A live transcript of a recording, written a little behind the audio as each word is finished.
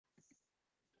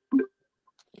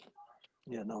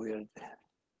Yeah, now we are.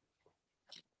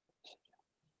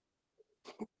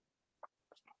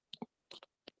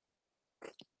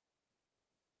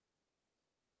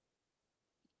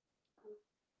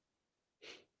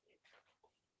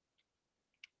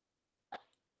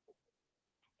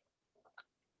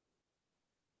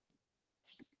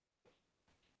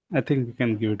 I think we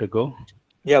can give it a go.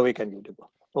 Yeah, we can give it a go.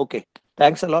 Okay.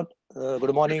 Thanks a lot.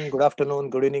 Good morning, good afternoon,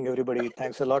 good evening, everybody.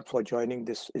 Thanks a lot for joining.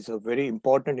 This is a very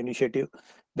important initiative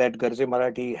that Garze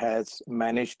Marathi has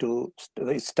managed to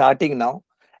is starting now,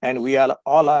 and we are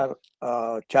all our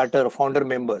charter founder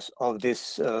members of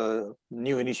this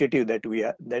new initiative that we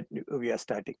are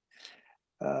starting.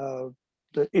 Uh,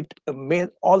 it may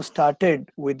all started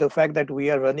with the fact that we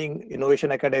are running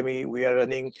Innovation Academy, we are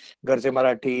running Garze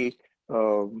Marathi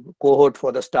cohort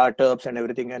for the startups and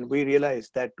everything, and we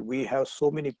realized that we have so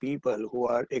many people who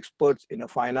are experts in a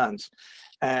finance,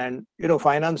 and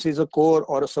finance is a core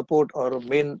or a support or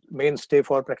a mainstay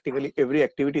for practically every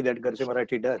activity that Garze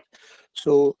Marathi does.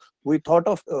 So we thought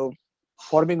of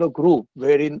forming a group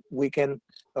wherein we can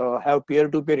have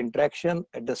peer-to-peer interaction.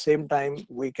 At the same time,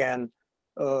 we can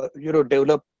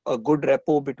develop a good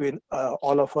rapport between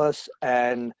all of us,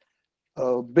 and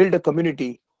build a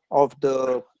community of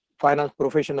the finance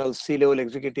professionals, C-level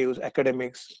executives,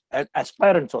 academics, and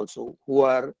aspirants also who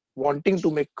are wanting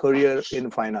to make career in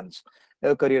finance.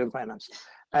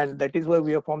 And that is why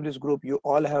we have formed this group. You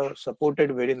all have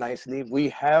supported very nicely. We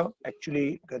have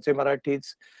actually Garze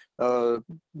Marathi's uh,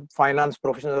 finance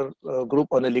professional group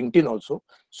on the LinkedIn also.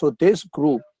 So this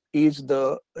group is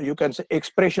the, you can say,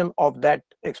 expression of that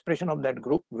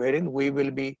group, wherein we will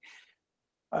be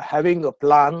having a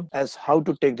plan as how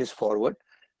to take this forward.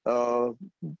 Uh,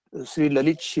 Sri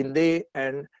Lalit Shinde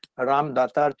and Ram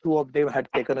Datar, two of them had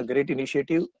taken a great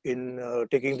initiative in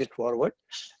taking this forward.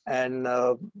 And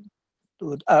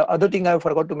other thing I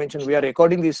forgot to mention, we are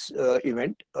recording this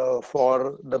event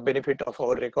for the benefit of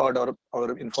our record or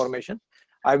our information.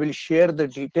 I will share the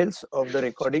details of the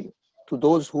recording to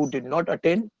those who did not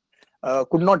attend,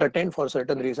 could not attend for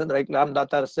certain reason. Like Ram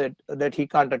Datar said that he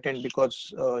can't attend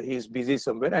because he is busy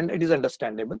somewhere, and it is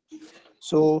understandable.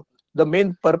 So the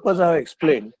main purpose I have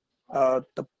explained,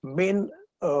 the main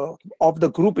of the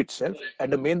group itself,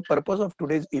 and the main purpose of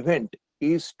today's event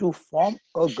is to form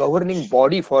a governing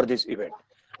body for this event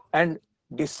and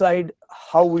decide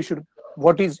how we should,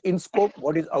 what is in scope,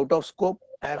 what is out of scope,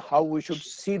 and how we should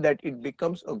see that it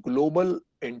becomes a global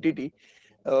entity.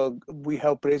 We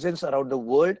have presence around the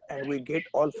world, and we get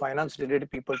all finance related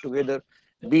people together,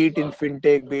 be it in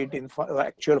fintech, be it in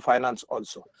actual finance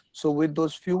also. So with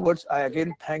those few words, I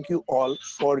again thank you all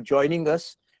for joining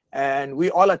us. And we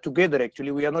all are together.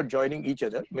 Actually, we are not joining each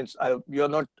other, means you are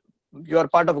not, you are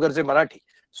part of Garze Marathi,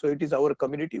 so it is our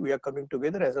community. We are coming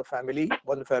together as a family,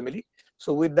 one family.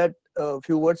 So with that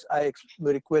few words, I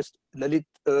request Lalit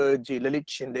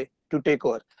Shinde to take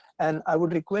over. And I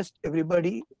would request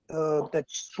everybody that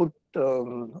put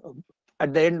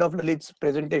at the end of Lalit's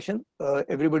presentation,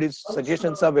 everybody's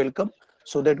suggestions are welcome,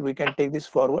 so that we can take this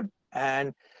forward.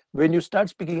 And when you start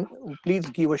speaking, please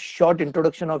give a short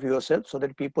introduction of yourself so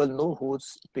that people know who's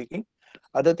speaking.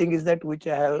 Other thing is that, which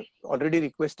I have already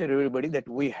requested everybody, that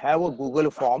we have a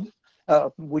Google form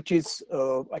which is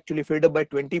actually filled up by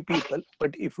 20 people.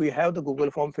 But if we have the Google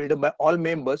form filled up by all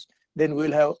members, then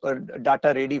we'll have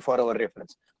data ready for our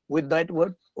reference. With that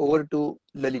word, over to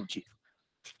Lalitji.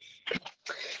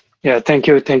 Yeah, thank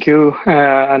you,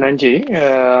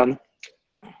 Anandji.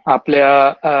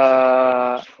 आपल्या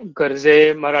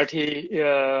गर्जे मराठी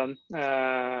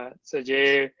चं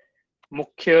जे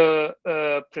मुख्य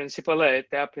principal आहे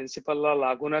त्या प्रिन्सिपलला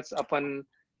लागूनच आपण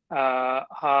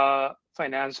हा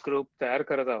finance group तयार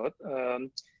करत आहोत.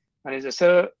 आणि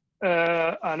जसं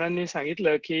आनंदनी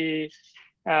सांगितलं की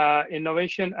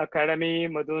इनोव्हेशन अकॅडमी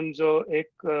मधून जो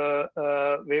एक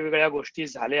वेगवेगळ्या गोष्टी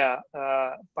झाल्या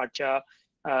पाठच्या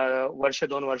वर्ष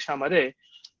 2 वर्षामध्ये,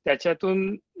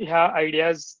 त्याच्यातून ह्या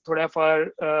आयडियाज थोड्याफार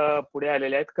पुढे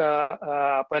आलेल्या आहेत का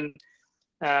आपण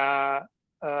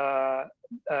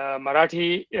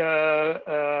मराठी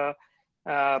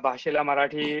भाषेला,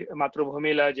 मराठी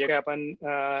मातृभूमीला जे काही आपण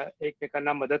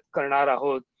एकमेकांना मदत करणार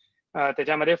आहोत,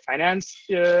 त्याच्यामध्ये फायनान्स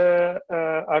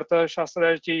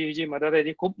अर्थशास्त्राची जी मदत आहे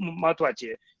ती खूप महत्वाची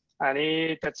आहे.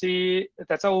 आणि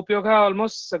त्याचा उपयोग हा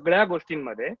ऑलमोस्ट सगळ्या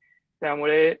गोष्टींमध्ये.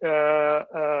 त्यामुळे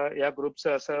या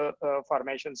ग्रुपचं असं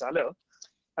फॉर्मेशन झालं.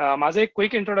 माझं एक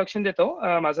क्विक इंट्रोडक्शन देतो.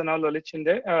 माझं नाव ललित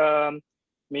शिंदे.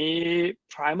 मी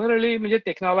प्रायमरली म्हणजे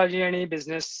टेक्नॉलॉजी आणि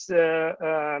बिझनेस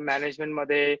मॅनेजमेंट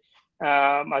मध्ये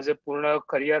माझं पूर्ण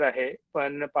करिअर आहे.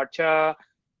 पण पाठच्या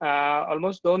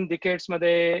ऑलमोस्ट 2 डिकेड्स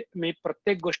मध्ये मी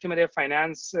प्रत्येक गोष्टीमध्ये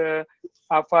फायनान्स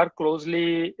हा फार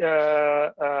क्लोजली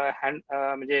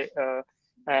म्हणजे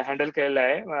हँडल केलेला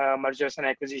आहे. Mergers and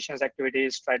ॲक्विजिशन्स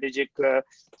activities, strategic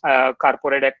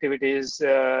corporate activities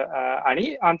आणि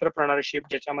एंटरप्रेन्योरशिप,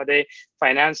 ज्याच्यामध्ये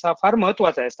फायनान्स हा फार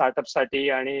महत्वाचा आहे स्टार्टअपसाठी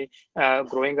आणि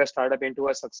growing a startup in to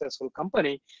a successful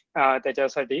company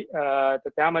त्याच्यासाठी. तर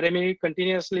त्यामध्ये मी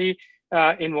कंटिन्युअसली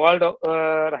इन्व्हॉल्व्ड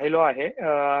राहिलो आहे.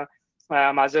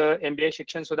 माझं MBA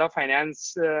शिक्षण सुद्धा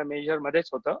फायनान्स मेजर मध्येच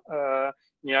होतं.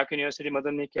 न्यूयॉर्क युनिव्हर्सिटी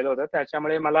मधून मी केलं होतं.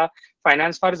 त्याच्यामुळे मला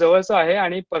फायनान्स फार जवळचं आहे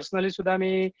आणि पर्सनली सुद्धा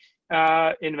मी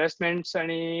इन्व्हेस्टमेंट्स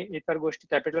आणि इतर गोष्टी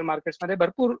कॅपिटल मार्केट्समध्ये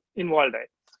भरपूर इन्व्हॉल्ड आहे.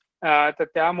 तर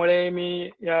त्यामुळे मी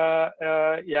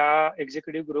या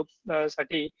एक्झिक्युटिव्ह ग्रुप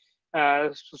साठी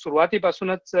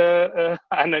सुरुवातीपासूनच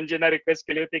आनंदजींना रिक्वेस्ट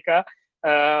केली होती का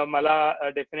मला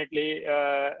डेफिनेटली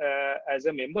ऍज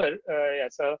अ मेंबर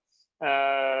याचं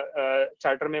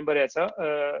चार्टर मेंबर याचा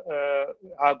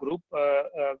हा ग्रुप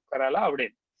करायला आवडेल.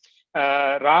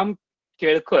 राम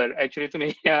केळकर, ऍक्च्युली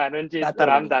तुम्ही आनंदजी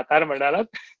राम दातार म्हणालात,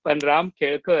 पण राम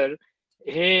केळकर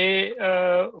हे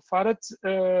फारच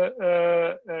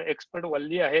एक्सपर्ट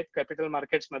वल्ली आहेत कॅपिटल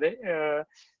मार्केट्समध्ये.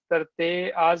 तर ते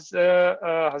आज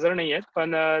हजर नाही आहेत,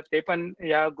 पण ते पण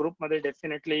या ग्रुपमध्ये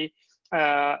डेफिनेटली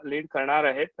लीड करणार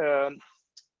आहेत.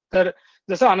 तर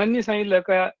जसं आनंदनी सांगितलं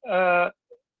का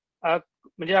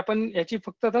म्हणजे आपण याची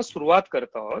फक्त आता सुरुवात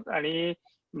करत आहोत आणि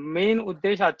मेन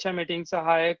उद्देश आजच्या मीटिंगचा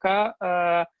हा आहे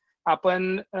का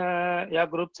आपण या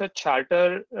ग्रुपचा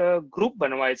चार्टर ग्रुप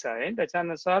बनवायचा आहे.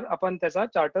 त्याच्यानुसार आपण त्याचा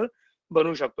चार्टर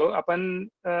बनवू शकतो. आपण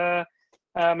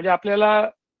म्हणजे आपल्याला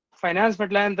फायनान्स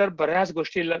म्हटल्यानंतर बऱ्याच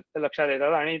गोष्टी लक्षात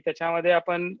येतात आणि त्याच्यामध्ये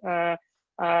आपण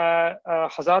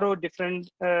हजारो डिफरंट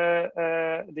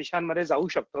दिशांमध्ये जाऊ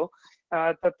शकतो.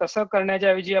 तर तसं करण्याच्या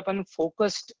ऐवजी आपण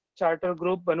फोकस्ड चार्टर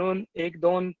ग्रुप बनवून 1,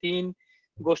 2, 3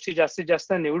 गोष्टी जास्तीत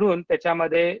जास्त निवडून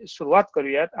त्याच्यामध्ये सुरुवात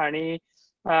करूयात आणि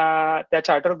त्या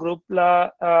चार्टर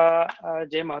ग्रुपला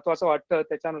जे महत्वाचं वाटतं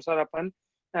त्याच्यानुसार आपण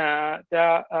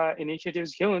त्या इनिशिएटिव्ह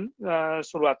घेऊन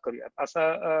सुरुवात करूयात.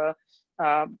 असा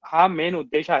हा मेन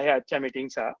उद्देश आहे आजच्या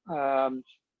मीटिंगचा.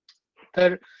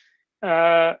 तर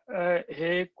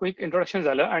हे क्विक इंट्रोडक्शन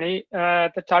झालं आणि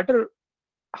चार्टर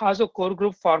हा जो कोर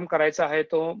ग्रुप फॉर्म करायचा आहे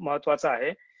तो महत्वाचा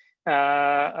आहे.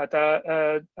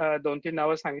 आता 2-3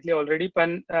 नावं सांगितली ऑलरेडी,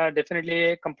 पण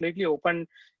डेफिनेटली कम्प्लिटली ओपन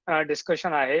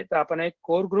डिस्कशन आहे. तर आपण एक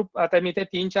कोर ग्रुप, आता मी ते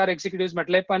 3-4 एक्झिक्युटिव्ह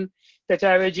म्हटले, पण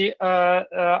त्याच्याऐवजी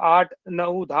 8,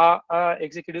 9, 10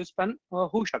 एक्झिक्युटिव्ह पण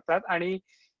होऊ शकतात आणि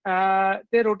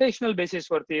ते रोटेशनल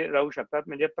बेसिसवरती राहू शकतात.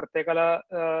 म्हणजे प्रत्येकाला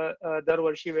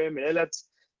दरवर्षी वेळ मिळेलच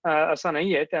असं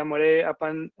नाहीये. त्यामुळे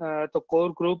आपण तो कोर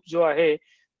ग्रुप जो आहे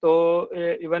तो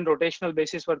इव्हन रोटेशनल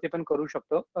बेसिसवरती पण करू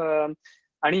शकतो.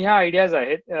 आणि ह्या आयडियाज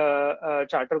आहेत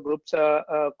चार्टर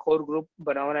ग्रुपचा कोर ग्रुप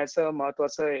बनवण्याचं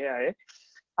महत्वाचं हे आहे.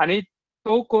 आणि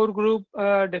तो कोर ग्रुप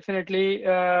डेफिनेटली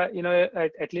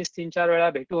ऍटलिस्ट 3-4 वेळा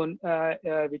भेटून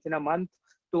with in a month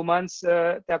 2 months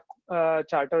त्या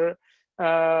चार्टर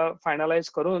फायनलाइज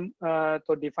करून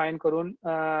तो डिफाईन करून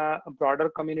ब्रॉडर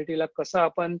कम्युनिटीला कसं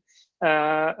आपण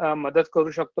मदत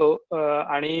करू शकतो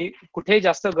आणि कुठे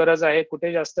जास्त गरज आहे,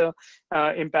 कुठे जास्त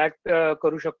इम्पॅक्ट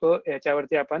करू शकतो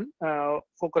याच्यावरती आपण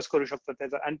फोकस करू शकतो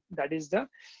त्याचा. And that is the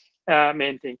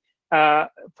main thing.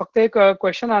 फक्त एक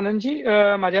क्वेश्चन आनंदजी,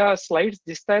 माझ्या स्लाइड्स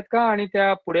दिसत आहेत का आणि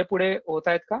त्या पुढे पुढे होत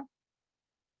आहेत का?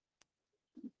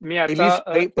 मी आता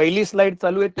पहिली स्लाइड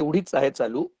चालू आहे तेवढीच आहे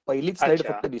चालू. पहिलीच स्लाइड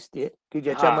फक्त दिसतेय की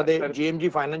ज्याच्यामध्ये GMG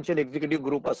फायनान्शियल एक्झिक्युटिव्ह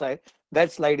ग्रुप असा आहे. That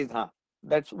slide is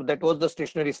that was the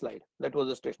stationery slide.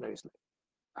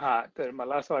 हा, तर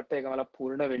मला असं वाटतंय का मला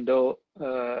पूर्ण विंडो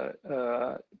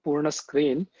पूर्ण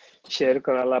स्क्रीन शेअर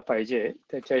करायला पाहिजे.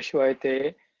 त्याच्याशिवाय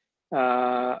ते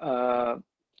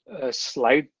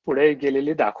स्लाइड पुढे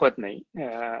गेलेली दाखवत नाही.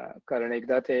 कारण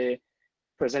एकदा ते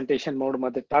प्रेझेंटेशन मोड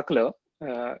मध्ये टाकलं.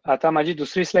 आता माझी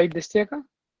दुसरी स्लाइड दिसते का?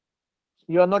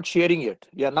 You are not sharing yet.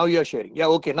 Yeah, now you are sharing. Yeah,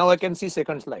 okay. Now I can see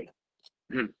second slide.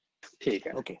 ठीक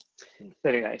आहे. Okay,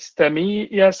 very nice. तर मी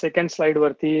या सेकंड स्लाइड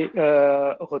वरती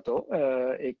होतो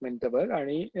 1 मिनिटभर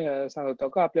आणि सांगतो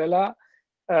का आपल्याला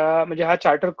म्हणजे हा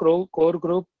चार्टर कोर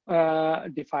ग्रुप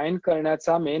डिफाईन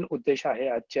करण्याचा मेन उद्देश आहे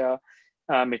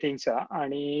आजच्या मीटिंगचा.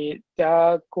 आणि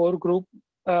त्या कोर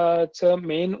ग्रुपचा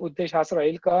मेन उद्देश हाच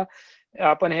राहील का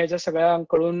आपण ह्याच्या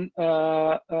सगळ्यांकडून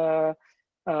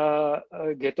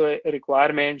घेतोय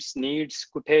रिक्वायरमेंट्स, नीड्स,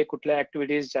 कुठे कुठल्या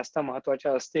ऍक्टिव्हिटीज जास्त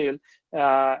महत्वाच्या असतील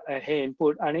हे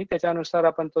इनपुट, आणि त्याच्यानुसार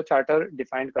आपण तो चार्टर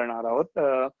डिफाईन करणार आहोत.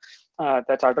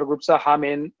 त्या चार्टर ग्रुपचा हा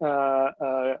मेन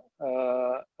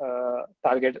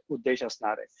टार्गेट उद्देश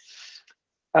असणार आहे.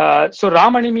 सो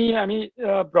राम आणि मी आम्ही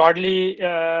ब्रॉडली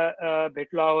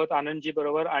भेटलो आहोत आनंदजी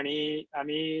बरोबर आणि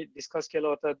आम्ही डिस्कस केलं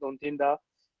होतं 2-3दा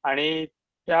आणि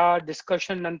त्या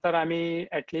डिस्कशन नंतर आम्ही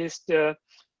at least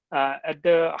at the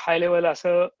high level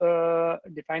असं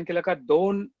डिफाईन केलं का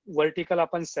 2 वर्टिकल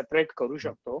आपण सेपरेट करू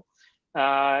शकतो.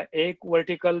 एक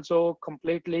वर्टिकल जो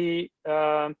कम्प्लिटली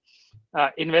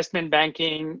इन्व्हेस्टमेंट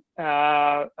बँकिंग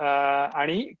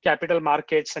आणि capital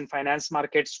markets and finance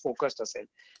markets focused असेल,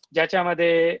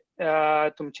 ज्याच्यामध्ये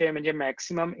तुमचे म्हणजे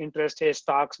maximum interest hey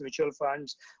stocks, mutual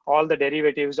funds, all the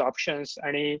derivative options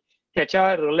आणि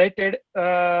त्याच्या रिलेटेड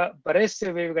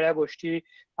बरेचसे वेगवेगळ्या गोष्टी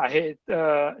आहेत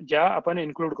ज्या आपण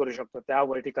इन्क्लूड करू शकतो त्या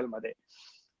वर्टिकलमध्ये.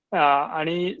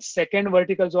 आणि सेकंड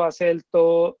वर्टिकल जो असेल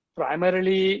तो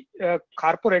प्रायमरीली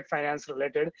कॉर्पोरेट फायनान्स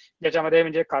रिलेटेड, ज्याच्यामध्ये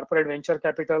म्हणजे corporate venture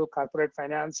capital, corporate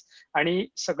finance आणि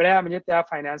सगळ्या म्हणजे त्या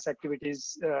फायनान्स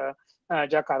ऍक्टिव्हिटीज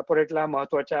ज्या कॉर्पोरेटला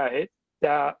महत्वाच्या आहेत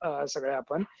त्या सगळ्या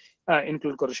आपण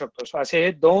इन्क्लूड करू शकतो. सो असे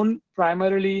हे 2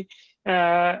 प्रायमरीली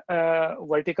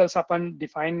वर्टिकल्स आपण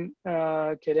डिफाईन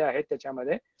केले आहेत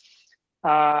त्याच्यामध्ये.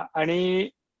 आणि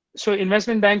सो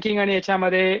इन्व्हेस्टमेंट बँकिंग आणि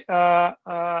याच्यामध्ये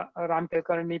राम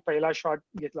केळकरांनी पहिला शॉट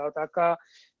घेतला होता का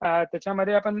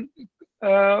त्याच्यामध्ये आपण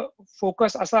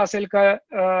फोकस असा असेल का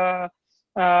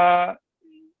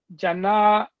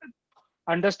ज्यांना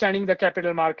अंडरस्टँडिंग द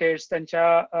कॅपिटल मार्केट्स,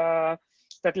 त्यांच्या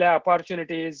त्यातल्या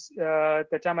अपॉर्च्युनिटीज,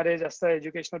 त्याच्यामध्ये जास्त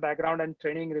educational background and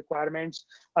training requirements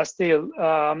असतील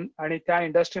आणि त्या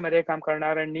इंडस्ट्रीमध्ये काम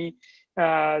करणाऱ्यांनी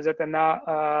जर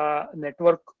त्यांना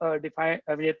नेटवर्क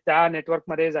म्हणजे त्या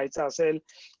नेटवर्कमध्ये जायचं असेल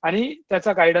आणि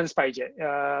त्याचा गायडन्स पाहिजे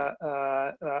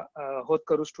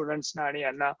होतकरू स्टुडंट्सना आणि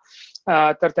यांना,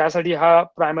 तर त्यासाठी हा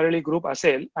प्रायमरीली ग्रुप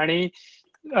असेल. आणि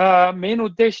मेन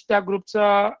उद्देश त्या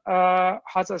ग्रुपचा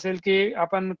हाच असेल की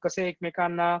आपण कसे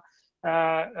एकमेकांना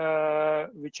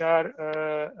विचार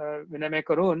विनिमय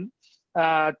करून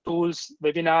टूल्स,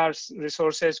 वेबिनार्स,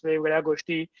 रिसोर्सेस, वेगवेगळ्या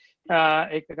गोष्टी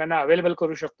एकमेकांना अवेलेबल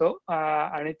करू शकतो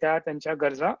आणि त्या त्यांच्या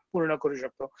गरजा पूर्ण करू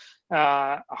शकतो.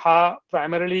 हा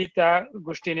प्रायमरीली त्या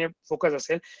गोष्टीने फोकस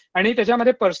असेल. आणि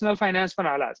त्याच्यामध्ये पर्सनल फायनान्स पण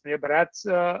आलाच, म्हणजे बऱ्याच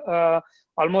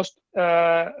ऑलमोस्ट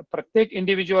प्रत्येक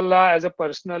इंडिव्हिज्युअलला ऍज अ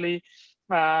पर्सनली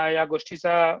या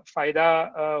गोष्टीचा फायदा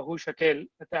होऊ शकेल.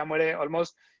 त्यामुळे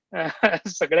ऑलमोस्ट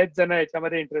सगळेच जण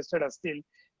याच्यामध्ये इंटरेस्टेड असतील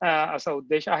असा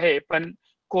उद्देश आहे. पण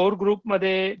कोर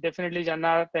ग्रुपमध्ये डेफिनेटली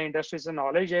ज्यांना त्या इंडस्ट्रीचं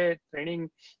नॉलेज आहे, ट्रेनिंग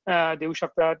देऊ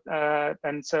शकतात,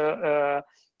 त्यांचं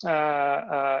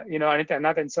आणि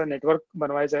त्यांना त्यांचं नेटवर्क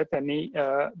बनवायचं आहे, त्यांनी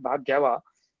भाग घ्यावा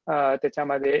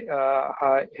त्याच्यामध्ये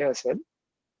हा हे असेल.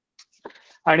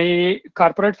 आणि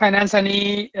कॉर्पोरेट फायनान्स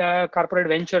आणि कॉर्पोरेट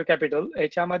व्हेंचर कॅपिटल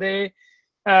याच्यामध्ये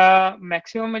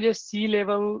मॅक्सिमम म्हणजे सी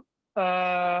लेवल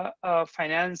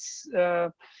फायनान्स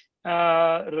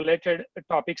रिलेटेड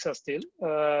टॉपिक्स असतील,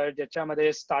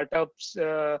 ज्याच्यामध्ये startups,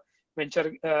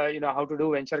 venture, how to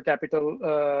do venture capital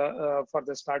for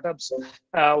the startups,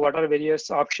 what are various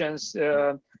options,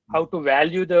 how to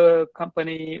value the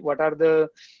company, what are the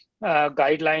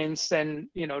guidelines and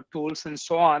tools and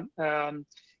so on.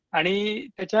 आणि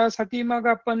त्याच्यासाठी मग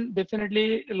आपण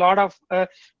definitely lot of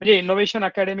म्हणजे innovation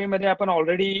academy मध्ये आपण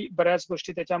already बऱ्याच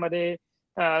गोष्टी त्याच्यामध्ये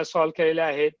solve केलेल्या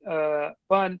आहेत.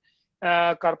 पण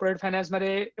कॉर्पोरेट फायनान्स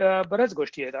मध्ये बऱ्याच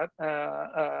गोष्टी येतात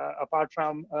apart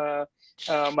from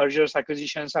mergers,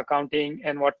 acquisitions, accounting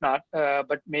and whatnot,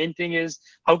 but main thing is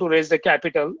how to raise the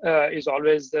capital is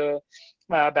always the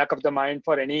back of the mind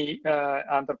for any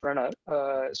entrepreneur.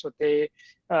 So ते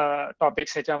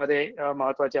टॉपिक्स ह्याच्यामध्ये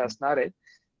महत्वाचे असणार आहेत.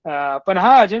 पण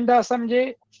हा अजेंडा असा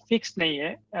म्हणजे फिक्स नाहीये.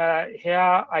 ह्या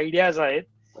आयडियाज आहेत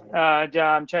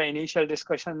ज्या आमच्या इनिशियल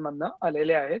डिस्कशन मधनं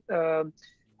आलेल्या आहेत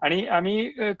आणि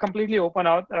आम्ही कम्प्लिटली ओपन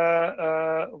आहोत.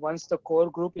 Once the core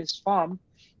group is form,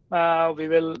 we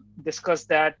will discuss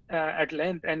that at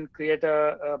length and create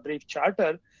a brief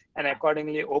charter and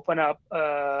accordingly open up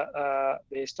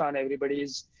based on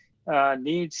everybody's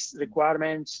needs,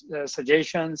 requirements,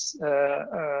 suggestions.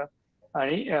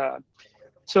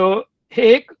 So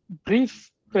हे एक brief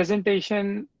presentation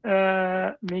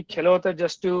मी केलं होतं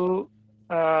just to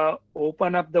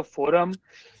open up the forum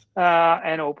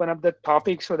and open up the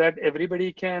topic so that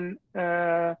everybody can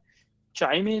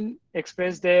chime in,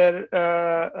 express their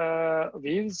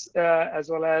views as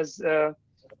well as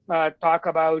talk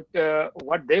about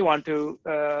what they want to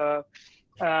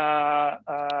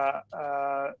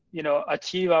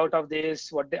achieve out of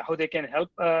this, how they can help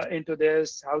into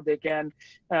this, how they can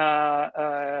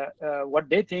what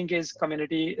they think is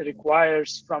community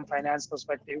requires from finance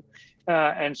perspective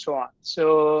and so on.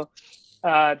 So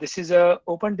this is a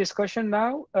open discussion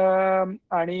now.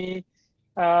 आणि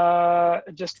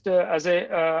just as ए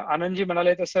आनंदजी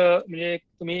म्हणाले तसं म्हणजे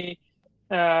तुम्ही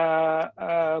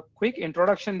quick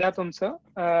introduction द्या तुमचं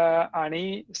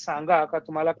आणि सांगा का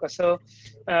तुम्हाला कसं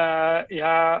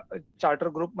ह्या चार्टर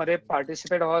ग्रुपमध्ये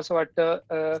पार्टिसिपेट व्हावं असं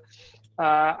वाटतं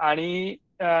आणि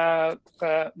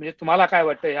म्हणजे तुम्हाला काय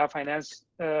वाटतं ह्या फायनान्स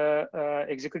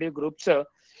एक्झिक्युटिव्ह ग्रुपचं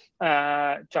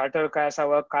चार्टर काय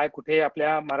असावं, काय कुठे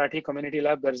आपल्या मराठी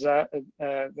कम्युनिटीला गरजा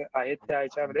आहेत त्या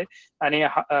ह्याच्यामध्ये आणि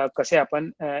कसे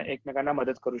आपण एकमेकांना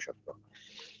मदत करू शकतो.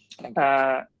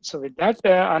 सो विथ दॅट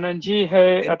आनंदजी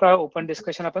हे आता ओपन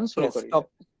डिस्कशन आपण सुरू करूया.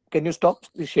 Can you stop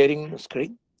sharing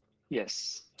screen? Yes.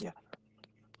 Yeah.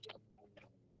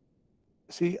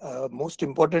 See, most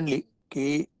importantly,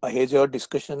 की हे जेव्हा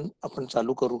डिस्कशन आपण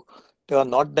चालू करू तेव्हा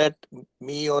नॉट दॅट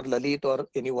मी और ललित और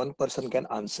any one person can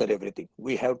answer everything.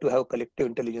 We have to have collective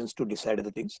intelligence to decide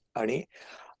the things. आणि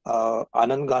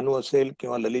आनंद गानू असेल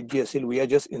किंवा ललितजी असेल, we are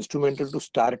just instrumental to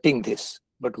starting this,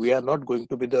 but we are not going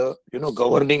to be the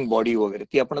governing body वगैरे.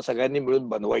 ती आपण सगळ्यांनी मिळून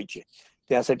बनवायची,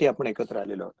 त्यासाठी आपण एकत्र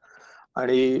आलेलो आहोत.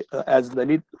 आणि as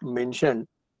Lalit mention,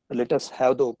 let us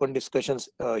have the open discussions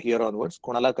here onwards.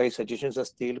 कोणाला काही suggestions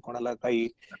असतील, कोणाला काही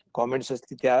comments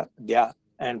असतील त्या द्या,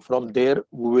 and from there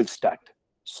we will start.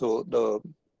 So the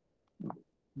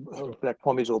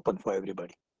platform is open for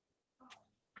everybody.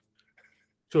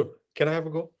 Sure. Can I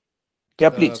have a go?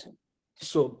 Yeah, please.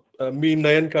 So me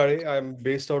Nayan Kare, I'm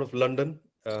based out of London.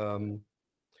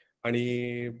 आणि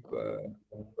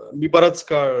मी बराच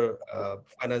काळ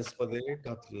finance मध्ये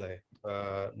घातलेला आहे.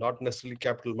 Not necessarily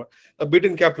capital, a bit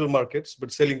in capital markets,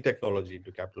 but selling technology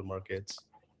into capital markets.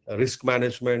 Risk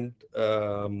management,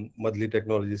 madli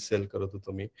technology sell karat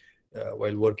hoto mi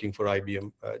while working for IBM,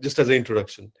 just as an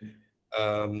introduction.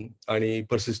 And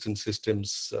persistent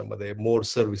systems, more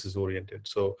services oriented.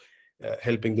 So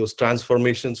helping those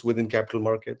transformations within capital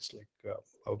markets,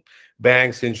 like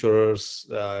banks, insurers,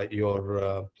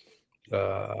 your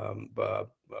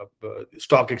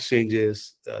stock exchanges,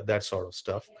 that sort of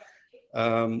stuff.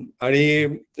 And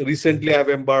recently I've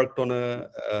embarked on a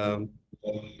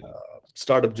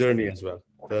startup journey as well.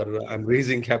 I'm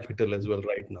raising capital as well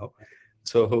right now.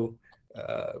 So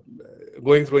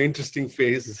going through an interesting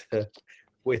phase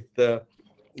with a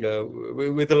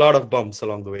lot of bumps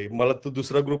along the way. Mala to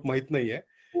dusra group mahit nahi hai.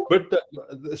 But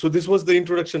so this was the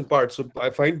introduction part. So I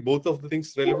find both of the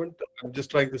things relevant. I'm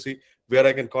just trying to see where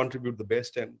I can contribute the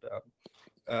best. And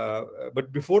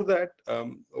but before that,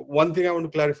 one thing I want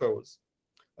to clarify was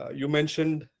you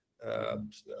mentioned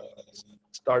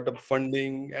startup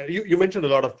funding. You mentioned a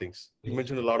lot of things.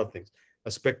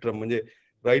 A spectrum,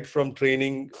 right from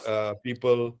training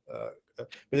people.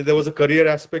 There was a career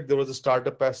aspect, there was a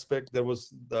startup aspect, there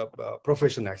was the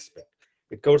profession aspect.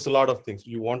 It covers a lot of things.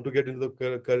 You want to get into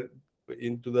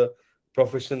the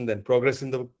profession, then progress in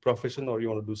the profession, or you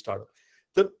want to do startup.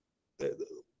 So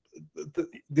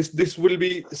this will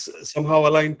be somehow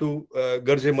aligned to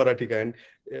Garje Marathika. And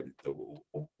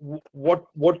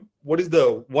what is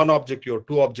the one objective or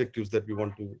two objectives that we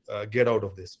want to get out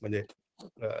of this?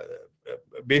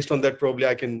 Based on that, probably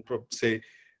I can say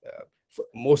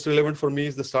most relevant for me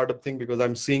is the startup thing, because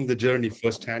I'm seeing the journey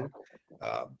firsthand.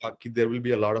 There will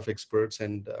be a lot of experts,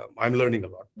 and I'm learning a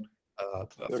lot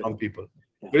from people.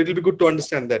 But it will be good to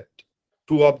understand that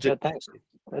two objectives.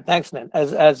 Thanks, Nan.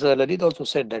 As Lalit also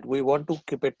said, that we want to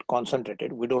keep it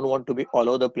concentrated. We don't want to be all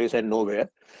over the place and nowhere.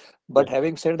 But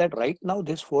having said that, right now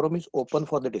this forum is open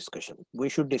for the discussion. We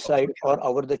should decide,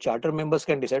 or the charter members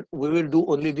can decide, we will do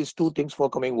only these two things for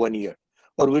coming 1 year,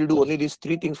 or we'll do only these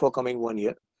three things for coming 1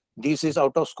 year. This is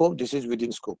out of scope, this is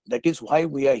within scope. That is why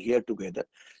we are here together.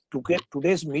 To get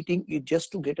today's meeting is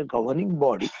just to get a governing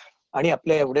body. आणि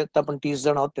आपल्या एवढ्यात आपण 30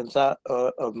 जण आहोत, त्यांचा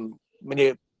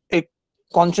म्हणजे एक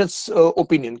conscious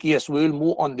opinion ki yes, we will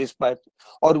move on this path,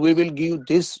 or we will give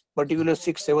this particular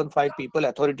 6, 7, 5 people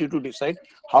authority to decide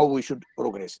how we should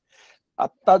progress.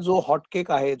 आता जो हॉट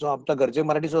केक आहे, जो आपला गरजे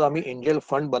मराठीचा आम्ही एंजल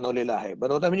फंड बनवलेला आहे,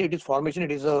 बनवता म्हणजे it is formation,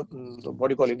 it is a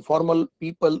what you call informal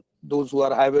people, those who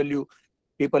are high value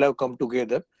people have come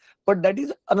together, but that is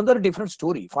another different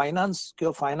story.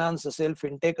 Finance असेल,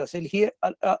 फिनटेक असेल, ही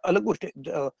अलग गोष्ट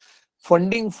आहे.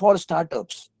 Funding for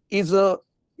startups is a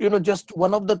just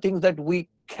one of the things that we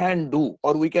can do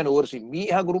or we can oversee. मी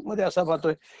ह्या ग्रुपमध्ये असा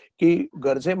पाहतोय की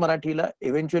गरजे मराठीला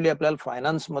इव्हेंच्युअली आपल्याला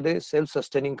फायनान्स मध्ये सेल्फ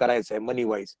सस्टेनिंग करायचं आहे मनी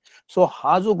वाईज. सो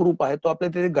हा जो ग्रुप आहे तो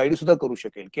आपल्याला तिथे गाईड सुद्धा करू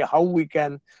शकेल की how we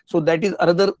can. So that is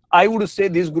another, I would say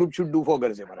this group should do for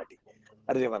गरजे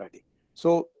Marathi.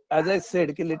 So as I said,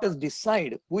 let us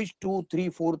decide which 2, 3,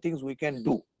 4 things we can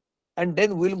do, and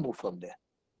then we'll move from there.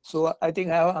 So I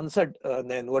think I have answered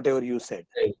then whatever you said.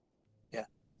 Yeah.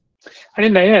 आणि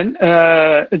नयन,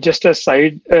 just a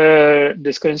side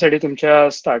discussion साठी तुमच्या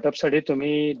startup साठी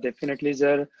तुम्ही definitely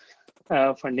जर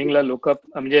फंडिंगला lookup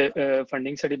म्हणजे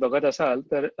फंडिंगसाठी बघत असाल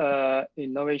तर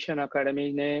इनोव्हेशन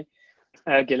अकॅडमीने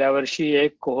गेल्या वर्षी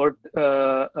एक कोहोर्ट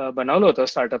बनवलं होतं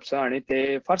स्टार्टअपचं आणि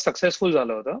ते फार सक्सेसफुल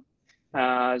झालं होतं.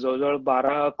 जवळजवळ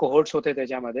 12 कोहोर्ट्स होते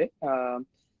त्याच्यामध्ये.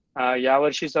 या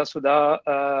वर्षीचा सुद्धा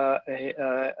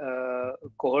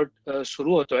कोहोर्ट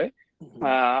सुरू होतोय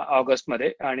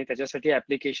ऑगस्टमध्ये आणि त्याच्यासाठी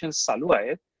ऍप्लिकेशन चालू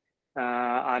आहेत.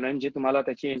 आनंदजी तुम्हाला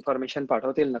त्याची इन्फॉर्मेशन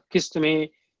पाठवतील. नक्कीच तुम्ही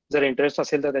जर इंटरेस्ट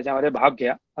असेल तर त्याच्यामध्ये भाग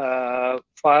घ्या.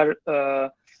 फार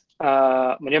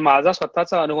म्हणजे माझा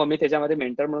स्वतःचा अनुभव, मी त्याच्यामध्ये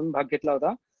मेंटर म्हणून भाग घेतला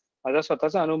होता. माझा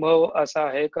स्वतःचा अनुभव असा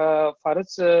आहे का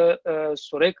फारच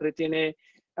सुरेख रीतीने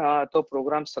तो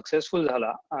प्रोग्राम सक्सेसफुल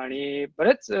झाला आणि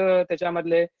बरेच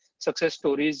त्याच्यामधले सक्सेस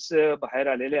स्टोरीज बाहेर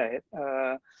आलेले आहेत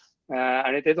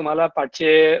आणि ते तुम्हाला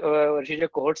पाचशे वर्षीचे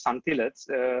कोहोर्ट सांगतीलच.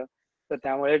 तर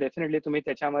त्यामुळे डेफिनेटली तुम्ही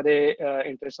त्याच्यामध्ये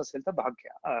इंटरेस्ट असेल तर भाग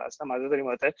घ्या, असं माझं तरी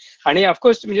मत आहे. आणि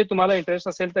ऑफकोर्स म्हणजे तुम्हाला इंटरेस्ट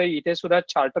असेल तर इथे सुद्धा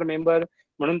चार्टर मेंबर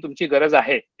म्हणून तुमची गरज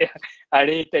आहे.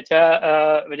 आणि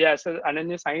त्याच्या म्हणजे असं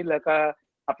आनंदने सांगितलं का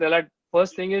आपल्याला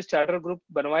first thing is charter group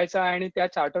बनवायचा आणि त्या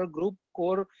चार्टर ग्रुप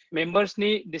कोर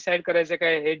मेंबर्सनी डिसाईड करायचं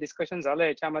काय हे डिस्कशन झालं.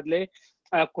 याच्यामधले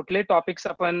कुठले टॉपिक्स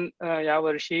आपण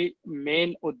यावर्षी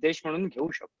मेन उद्देश म्हणून घेऊ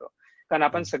शकतो, कारण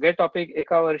आपण सगळे टॉपिक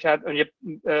एका वर्षात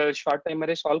म्हणजे शॉर्ट टाइम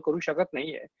मध्ये सॉल्व्ह करू शकत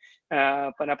नाहीये.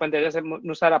 पण आपण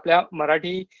त्याच्यानुसार आपल्या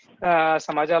मराठी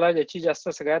समाजाला ज्याची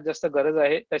सगळ्यात जास्त गरज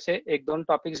आहे तसे 1-2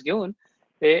 टॉपिक्स घेऊन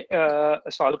ते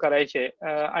सॉल्व्ह करायचे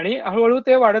आणि हळूहळू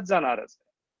ते वाढत जाणारच.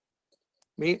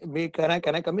 मी कॅन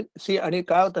आय कमी सी. आणि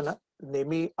काय होतं ना,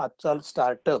 नेहमी आजकाल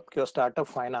स्टार्टअप किंवा स्टार्टअप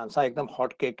फायनान्स हा एकदम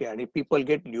हॉट केक आहे आणि पीपल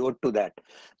गेट ल्युअर्ड टू दॅट.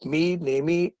 मी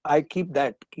नेहमी आय कीप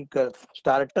दॅट की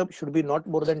startup should be not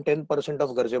more than 10%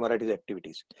 of गरजे मराठीज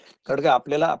ऍक्टिव्हिटीज. कारण की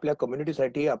आपल्याला आपल्या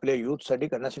कम्युनिटीसाठी, आपल्या युथसाठी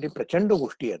करण्यासाठी प्रचंड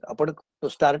गोष्टी आहेत. आपण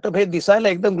स्टार्टअप हे दिसायला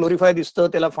एकदम ग्लोरिफाय दिसतं,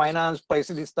 त्याला फायनान्स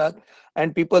पैसे दिसतात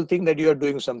and people think that you are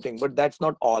doing something, but that's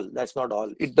not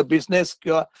all. It the business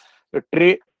किंवा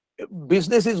trade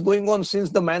business is going on since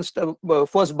the man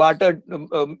first bartered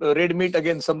red meat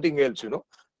against something else,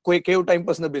 कोई केव time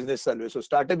पासून business चालू आहे. सो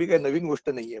startup ही काही नवीन गोष्ट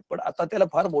नाहीये, पण आता त्याला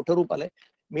फार मोठं रूप आलंय.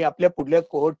 मी आपल्या पुढल्या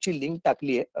कोहोर्टची लिंक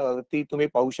टाकली आहे, ती तुम्ही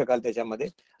पाहू शकाल. त्याच्यामध्ये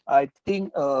आय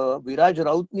थिंक विराज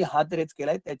राऊतनी हात रेज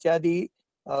केलाय. त्याच्या आधी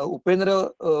उपेंद्र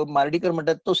मार्डीकर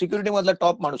म्हणतात, तो सिक्युरिटी मधला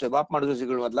टॉप माणूस आहे, बाप माणूस आहे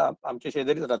सिक्युरिटी मधला, आमच्या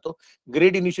शेजारीच राहतो.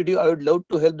 Great initiative, I would love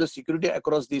to help the security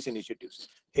across this initiative,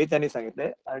 हे त्यांनी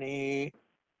सांगितलंय. आणि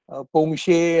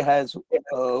Pongshe has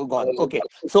gone. Okay,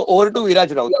 so over to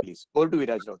Viraj Raut, please.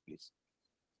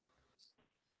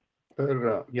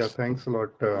 Yeah, thanks a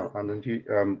lot, Anandji.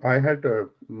 I had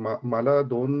मला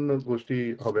 2 गोष्टी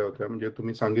हव्या होत्या. म्हणजे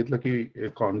तुम्ही सांगितलं की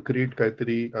कॉन्क्रीट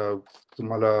काहीतरी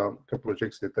तुम्हाला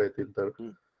प्रोजेक्ट्स देता येतील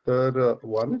तर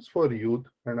one is for youth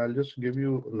and I'll just give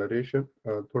you narration.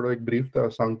 थोडं एक brief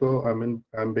सांगतो.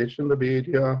 I'm based in the Bay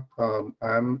Area.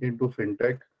 I'm into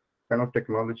fintech kind of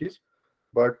technologies.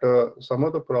 But some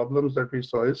of the problems that we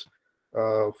saw is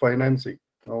financing.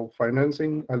 Now,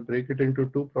 financing, I'll break it into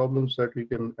 2 problems that we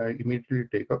can immediately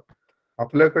take up.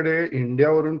 आपल्याकडे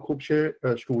इंडियावरून खूपशे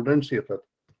students येतात,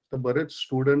 तर बरेच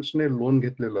स्टुडंट्सने loan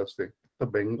घेतलेलं असते. तर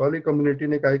Bengali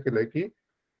कम्युनिटीने काय केलंय की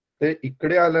ते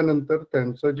इकडे आल्यानंतर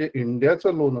त्यांचं जे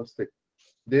इंडियाचं लोन असते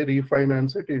दे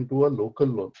रिफायनान्स it into a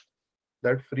local loan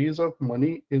that freeze of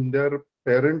money in their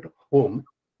parent home.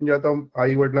 म्हणजे आता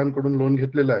आई वडिलांकडून लोन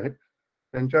घेतलेलं आहे,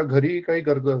 त्यांच्या घरी काही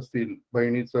गरजा असतील,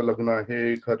 बहिणीचं लग्न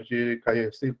आहे, घरचे काही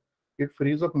असतील, it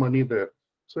freeze up money there.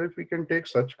 So if we can take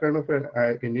such kind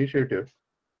of initiative,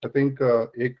 I think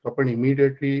एक आपण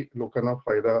इमिडिएटली लोकांना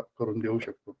फायदा करून देऊ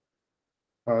शकतो.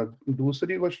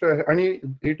 दुसरी गोष्ट आहे, आणि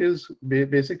इट इज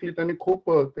बेसिकली त्यांनी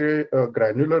खूप ते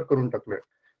ग्रॅन्युलर करून टाकलंय.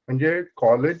 म्हणजे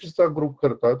कॉलेजचा ग्रुप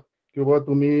करतात किंवा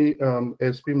तुम्ही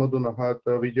SP मधून आहात,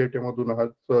 VJT मधून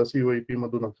आहात, COEP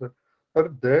मधून आहात,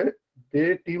 तर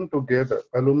ते टीम टुगेदर,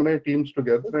 अल्युमिनाय टीम्स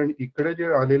टुगेदर, आणि इकडे जे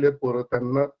आलेले पोरं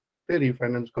त्यांना ते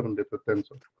रिफायनान्स करून देतात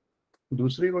त्यांचं.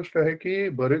 दुसरी गोष्ट आहे की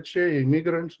बरेचसे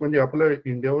इमिग्रंट्स म्हणजे आपल्या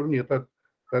इंडियावरून येतात,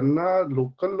 त्यांना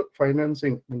लोकल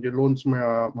फायनान्सिंग म्हणजे लोन्स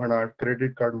म्हणा,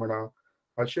 क्रेडिट कार्ड म्हणा,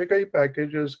 असे काही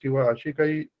पॅकेजेस किंवा अशी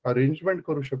काही अरेंजमेंट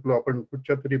करू शकलो आपण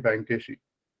कुठच्या तरी बँकेशी.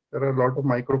 There are lot of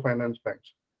micro finance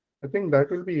banks. I think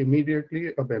that will be immediately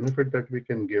a benefit that we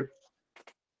can give.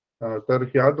 तर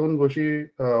ह्या 2 गोष्टी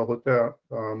होत्या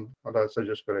मला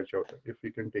सजेस्ट करायच्या होत्या. If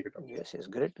you can take it up. Yes,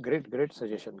 great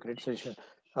suggestion.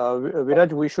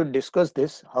 Viraj, we should discuss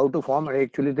this, how to form. And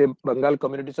actually the Bengal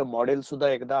communityचं model सुद्धा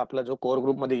एकदा आपला जो कोर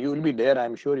ग्रुप मध्ये, you will be there,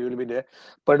 I'm sure you will be there.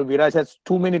 But Viraj has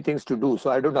too many things to do,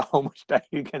 so I don't know how much time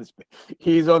he can spend.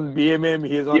 He is on BMM,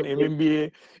 he is on MMBA,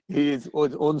 he is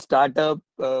own startup,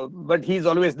 but he is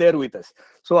always there with us.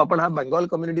 सो आपण हा Bengal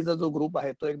कम्युनिटीचा जो group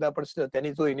आहे तो एकदा आपण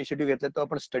त्यांनी जो initiative घेतला तो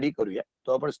आपण स्टडी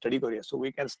करूया. So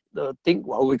we can think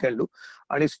how we can do.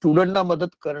 आणि स्टुडंटला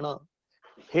मदत करणं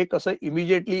हे कसं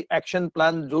इमिजिएटली ऍक्शन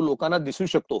प्लॅन जो लोकांना दिसू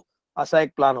शकतो असा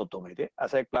एक प्लॅन होतो माहितीये,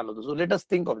 असा एक प्लॅन होतो. So let us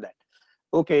think of that.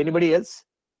 Okay, anybody else?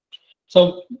 सो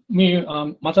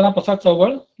माझं नाव प्रसाद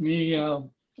चौबळ. मी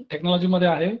टेक्नॉलॉजीमध्ये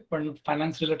आहे, पण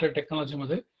फायनान्स रिलेटेड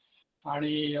टेक्नॉलॉजीमध्ये.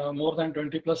 आणि मोर दॅन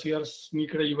 20+ इयर्स मी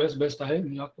इकडे US बेस्ड आहे,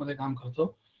 न्यूयॉर्कमध्ये काम करतो.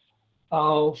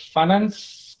 फायनान्स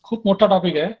खूप मोठा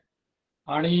टॉपिक आहे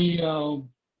आणि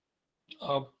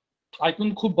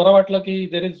ऐकून खूप बरं वाटलं की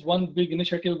there is one big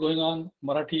initiative going on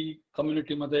Marathi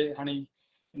कम्युनिटीमध्ये. आणि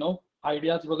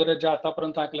आयडियाज वगैरे ज्या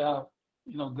आतापर्यंत ऐकल्या,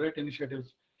 ग्रेट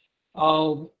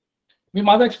इनिशिएटिव्ह. मी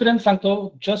माझा एक्सपिरियन्स सांगतो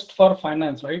just for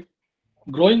finance, right.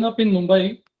 Growing up in Mumbai,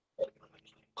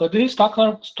 कधीही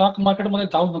स्टॉक मार्केटमध्ये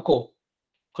जाऊ नको,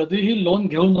 कधीही लोन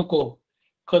घेऊ नको,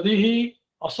 कधीही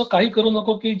असं काही करू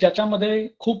नको की ज्याच्यामध्ये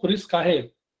खूप रिस्क आहे.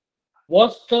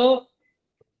 वॉज द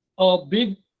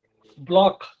बिग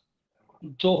ब्लॉक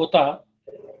जो होता.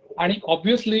 आणि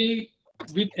obviously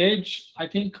with age I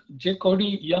think जे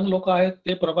कोणी यंग लोक आहेत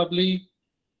ते प्रोबॅबली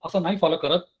असं नाही फॉलो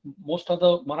करत. Most of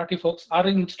the Marathi focus are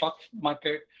in stock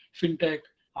market, fintech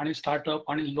आणि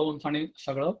स्टार्टअप आणि लोन्स आणि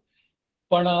सगळं.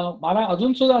 पण मला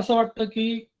अजून सुद्धा असं वाटतं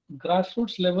की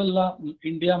ग्रासरूट्स लेवलला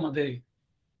इंडियामध्ये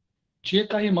जे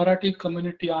काही मराठी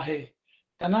कम्युनिटी आहे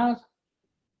त्यांना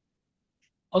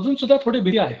अजून सुद्धा थोडी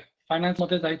भीती आहे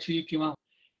फायनान्समध्ये जायची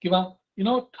किंवा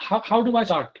how do I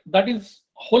start. That is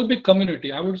whole big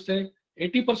community. I would say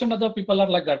 80% of the people are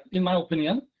like that in my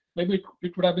opinion. May be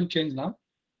it would have been change नाव.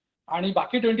 आणि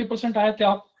बाकी 20% आहे ते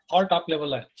ऑल टॉप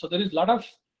लेवल आहे. सो there is lot of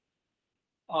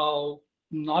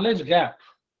knowledge gap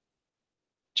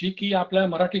जी की आपल्या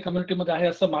मराठी कम्युनिटीमध्ये आहे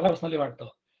असं मला पर्सनली वाटतं.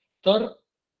 तर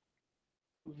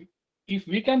if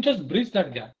we can just bridge that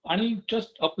gap आणि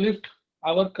just uplift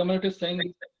our community saying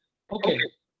okay,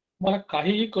 मला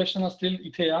काहीही क्वेश्चन असतील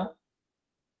इथे या,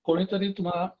 कोणीतरी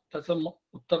तुम्हाला त्याचं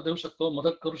उत्तर देऊ शकतो,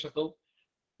 मदत करू शकतो.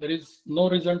 There is no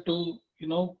reason to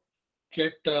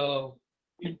get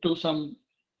into some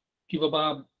की बाबा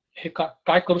हे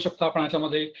काय करू शकतो आपण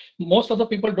याच्यामध्ये. Most of the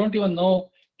people don't even know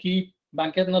की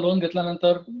बँकेतनं लोन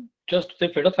घेतल्यानंतर जस्ट ते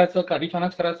फेडत राहायचं का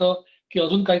रिफायनान्स करायचं की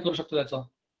अजून काय करू शकतो त्याचं.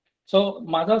 सो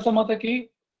माझं असं मत आहे की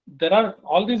there are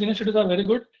all these initiative are very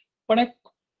good, पण एक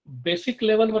बेसिक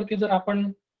लेवलवरती जर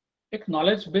आपण एक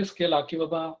नॉलेज बेस केला की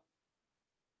बाबा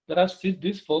देर आर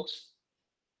दिस फोक्स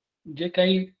जे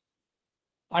काही,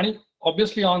 आणि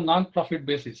obviously on non profit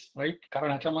basis, right. कारण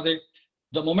ह्याच्यामध्ये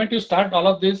the moment you start all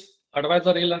of this,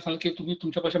 adviser येईल आणि सांग की तुम्ही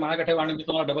तुमच्या पैसे माझ्याकडे ठेवा आणि मी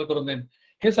तुम्हाला डबल करून देईन,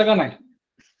 हे सगळं नाही.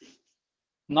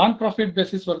 नॉन प्रॉफिट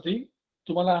बेसिसवरती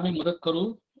तुम्हाला आम्ही मदत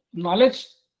करू, नॉलेज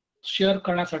शेअर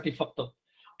करण्यासाठी फक्त.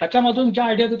 त्याच्यामधून ज्या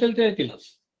आयडिया येतील ते येतीलच.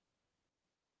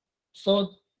 So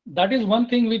that is one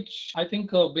thing which I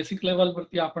think basic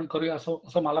लेवलवरती आपण करूया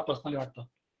असं मला पर्सनली वाटतं.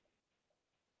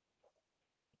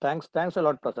 Thanks a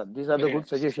lot Prasad. These are the good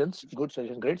suggestions,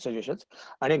 great suggestions.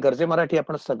 आणि गरजे मराठी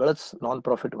आपण सगळंच नॉन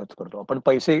प्रॉफिट वच करतो. आपण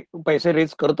पैसे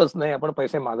रेज करतच नाही, आपण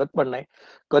पैसे मागत पण नाही.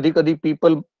 कधी कधी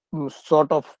people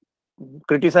sort of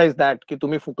criticise that की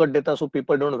तुम्ही फुकट देता सो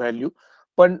पीपल डोंट व्हॅल्यू.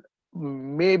 पण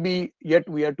may be yet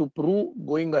we have to prove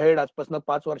going ahead. आजपासून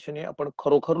 5 वर्षांनी आपण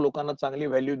खरोखर लोकांना चांगली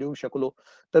व्हॅल्यू देऊ शकलो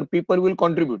तर people will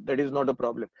contribute. That is not a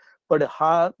problem. पण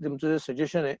हा तुमचं जे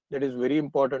सजेशन आहे दॅट इज व्हेरी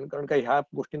इम्पॉर्टंट. कारण का ह्या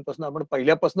गोष्टींपासून आपण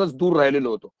पहिल्यापासूनच दूर राहिलेलो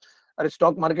होतो. अरे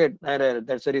स्टॉक मार्केट नाही,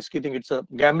 that's a risky thing, it's a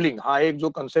gambling. हा एक जो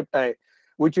कन्सेप्ट आहे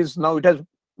which is now it has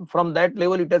from that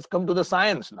level it has come to the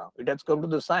science. Now it has come to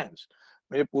the science.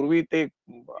 म्हणजे पूर्वी ते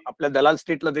आपल्या दलाल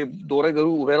स्टेटला ते दोरे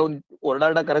घरू उभे राहून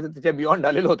ओरडारडा करायचं, त्याच्या बियॉन्ड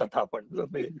आलेलो होता आपण.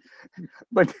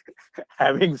 But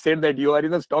having said that you are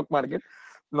in a stock market,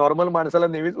 normal माणसाला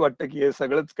नेहमीच वाटतं की हे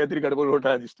सगळंच काहीतरी गडबड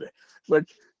घोटाळा दिसतोय. But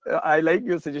I like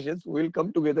your suggestions. Will come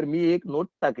together. मी एक नोट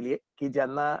टाकली आहे की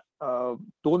ज्यांना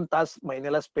 2 तास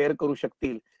महिन्याला स्पेअर करू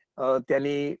शकतील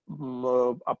त्यांनी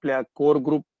आपल्या कोर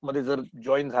ग्रुप मध्ये जर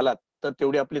जॉईन झालात तर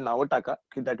तेवढी आपली नावं टाका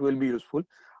की दॅट विल बी युजफुल.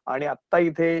 आणि आता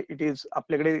इथे इट इज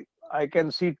आपल्याकडे I can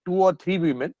see 2 or 3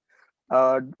 women.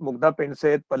 Mugdha Pendse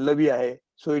आहेत, पल्लवी आहे.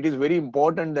 So it is very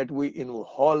important that we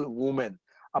involve women.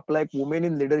 आपला एक वुमेन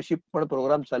इन लिडरशिप पण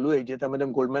प्रोग्राम चालू आहे ज्याच्यामध्ये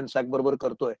गोल्डमॅन सॅक बरोबर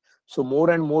करतोय. सो more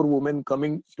and more women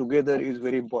coming together is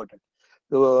very important.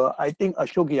 I think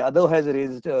Ashok Yadav has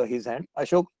raised his hand.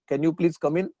 Ashok, can you please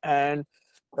come in and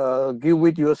give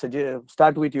with your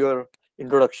start with your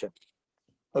introduction.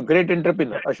 A great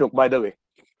entrepreneur, Ashok, by the way.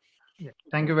 Yeah,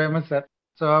 thank you very much, sir.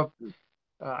 So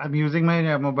I'm using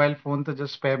my mobile phone to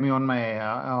just spare me on my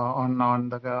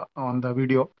on the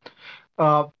video.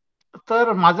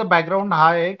 तर माझं background हा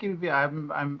आहे की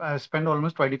I spent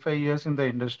almost 25 years in the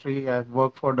industry. I've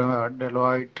worked for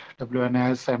Deloitte,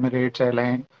 WNS, Emirates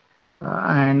Airline,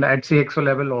 and at CXO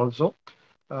level also.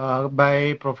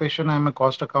 By profession, I'm a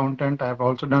cost accountant. I've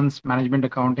also done management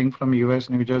accounting from US,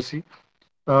 New Jersey.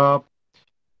 Uh,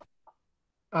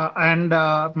 and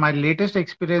my latest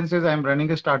experience is I'm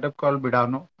running a startup called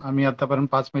Bidano. आम्ही आतापर्यंत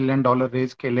 $5 million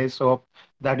raise केले. So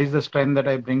that is the strength that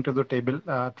I bring to the table.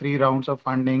 3 rounds of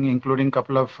funding, including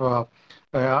couple of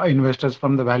investors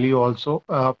from the Value also.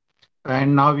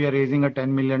 And now we are raising a $10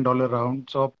 million round.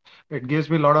 So it gives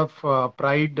me a lot of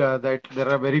pride that there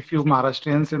are very few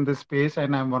Maharashtrians in this space,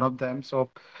 and I'm one of them. So,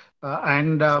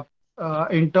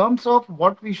 in terms of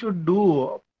what we should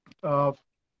do, uh,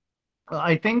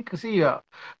 I think, see,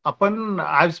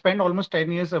 I've spent almost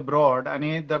 10 years abroad,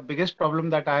 and the biggest problem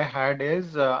that I had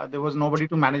is there was nobody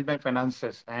to manage my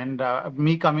finances. And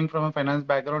me coming from a finance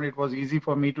background, it was easy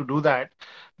for me to do that.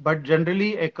 But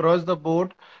generally, across the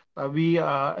board,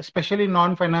 especially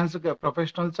non-finance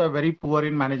professionals, are very poor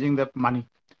in managing their money.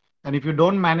 And if you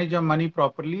don't manage your money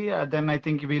properly, then I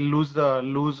think you will lose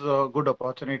good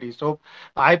opportunities. So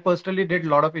I personally did a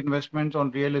lot of investments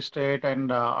on real estate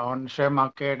and on share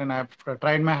market, and I've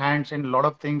tried my hands in a lot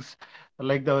of things,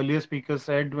 like the earlier speaker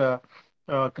said.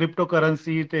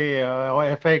 Cryptocurrency, or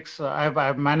FX.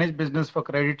 I've managed business for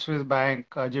Credit Suisse Bank,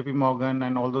 JP Morgan,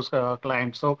 and all those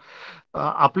clients. So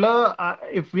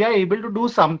if we are able to do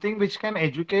something which can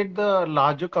educate the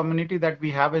larger community that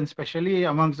we have, and especially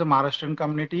amongst the Maharashtrian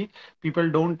community, people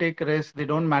don't take risks, they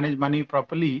don't manage money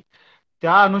properly.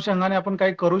 त्या अनुषंगाने आपण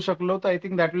काही करू शकलो तर I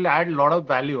think that will add lot of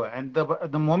value and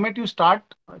the moment you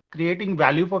start creating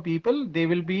value for people, they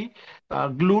will be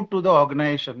glued to the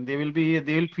organization. They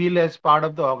will feel as part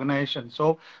of the organization.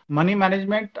 So money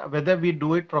management, whether we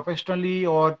do it professionally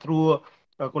or through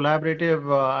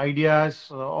collaborative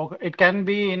ideas, it can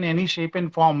be in any shape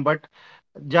and form. But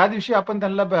ज्या दिवशी आपण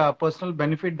त्यांना personal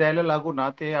benefit द्यायला लागू ना,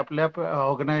 ते आपल्या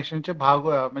ऑर्गनायझेशनचे भाग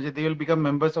म्हणजे they will become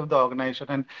members of the organisation,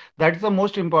 and that is the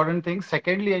most important thing.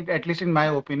 Secondly, at least in my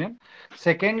opinion,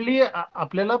 secondly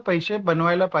आपल्याला पैसे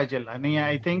बनवायला पाहिजे. आणि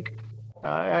I think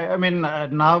I mean,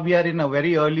 now we are in a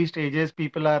very early stages.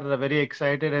 People are very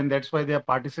excited, and that's why they are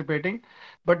participating.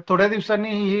 But थोड्या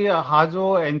दिवसांनी हा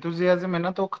जो enthusiasm आहे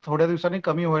ना, तो थोड्या दिवसांनी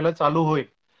कमी व्हायला चालू होईल.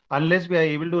 Unless we are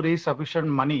able to raise sufficient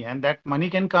money, and that money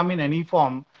can come in any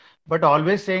form. But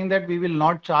always saying that we will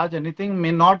not charge anything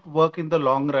may not work in the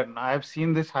long run. I have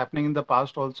seen this happening in the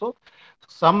past also.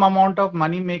 Some amount of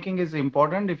money making is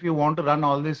important if you want to run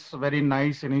all these very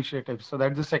nice initiatives. So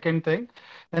that's the second thing.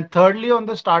 And thirdly, on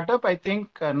the startup, I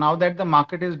think now that the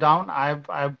market is down,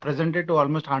 I've presented to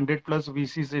almost 100 plus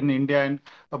VCs in India and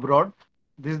abroad.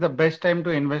 This is the best time to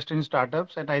invest in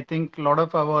startups, and I think a lot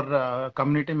of our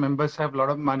community members have a lot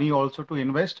of money also to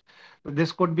invest.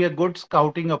 This could be a good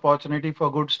scouting opportunity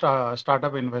for good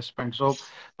startup investment. So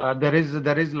there is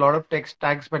a lot of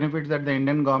tax benefits that the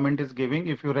Indian government is giving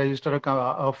if you register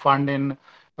a fund in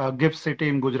Gift City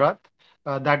in Gujarat.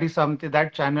 That is something,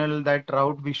 that channel, that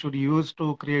route we should use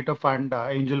to create a fund,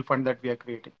 angel fund that we are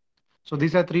creating. So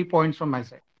these are 3 points from my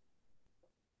side.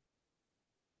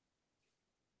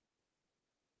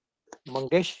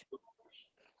 Mangesh,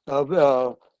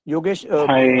 Yogesh,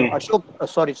 Hi. Ashok,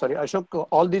 sorry, Ashok,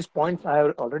 all these points I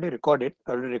have already recorded.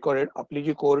 आपली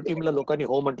जी core टीमला लोकांनी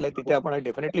हो म्हटलंय तिथे आपण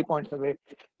definitely point सगळे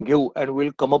घेऊ and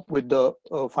we'll come up with the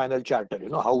final charter,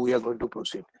 how we are going to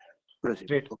proceed.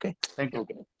 Great. Okay. Thank you.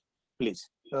 Okay. Please,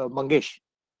 Mangesh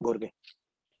Gorge.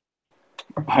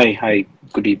 Hi,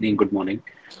 good evening, good morning.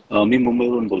 मी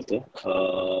मुंबईवरून बोलतो.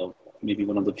 Maybe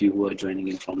one of the few who are joining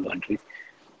in from the country.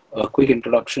 Quick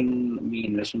introduction, me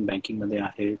investment banking मध्ये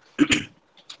आहे.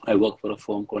 I work for a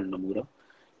firm called Nomura.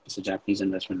 It's a Japanese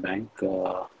investment bank.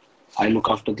 I look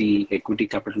after the equity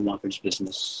capital markets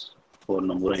business for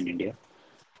Nomura in India.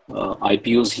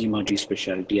 IPOs ही माझी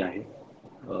specialty आहे.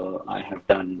 I have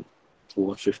done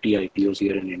over 50 IPOs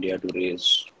here in India to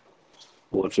raise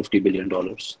over $50 billion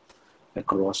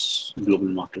across global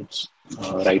markets,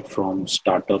 right from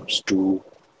startups to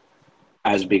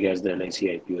as big as the LIC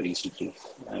IPO recently.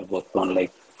 I worked on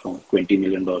like from $20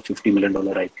 million, $50 million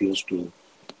IPOs to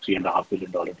 $3.5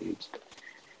 billion deals.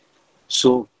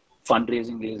 So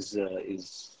fundraising is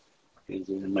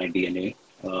in my DNA.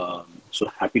 So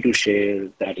happy to share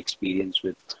that experience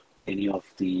with any of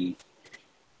the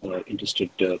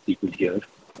interested people here.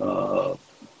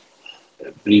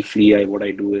 Briefly, what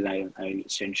I do is I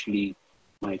essentially,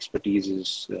 my expertise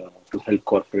is to help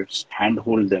corporates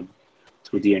handhold them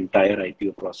through the entire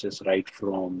IPO process, right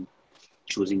from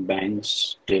choosing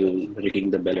banks till ringing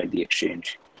the bell at the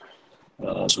exchange.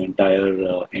 So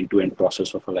entire end-to-end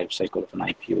process of a life cycle of an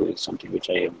IPO is something which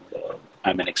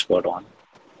I'm an expert on.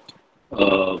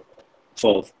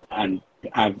 And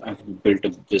I've built a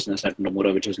business at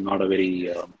Nomura, which is not a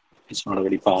very it's not a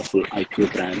very powerful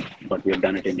IPO brand, but we have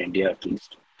done it in India at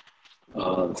least.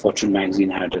 Fortune magazine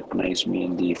had recognized me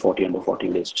in the 40 under 40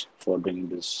 list for bringing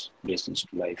this business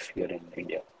to life here in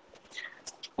India.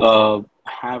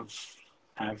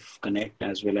 Have connect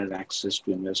as well as access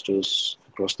to investors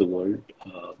across the world.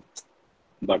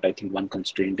 But I think one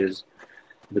constraint is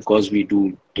because we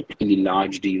do typically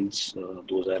large deals,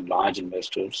 those are large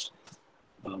investors.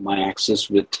 My access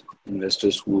with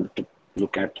investors who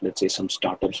look at, let's say, some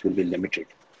startups will be limited.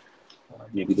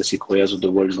 Maybe the Sequoias of the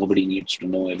world, nobody needs to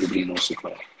know, everybody knows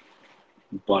Sequoia.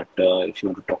 But if you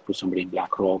want to talk to somebody in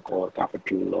BlackRock or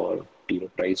Capital or T. Rowe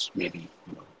Price, maybe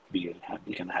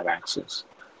we can have access.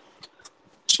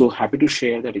 So happy to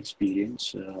share that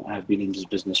experience. I've been in this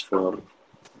business for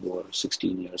over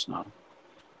 16 years now.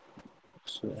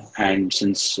 So, and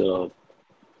since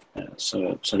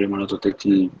Sarve म्हणत होते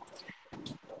की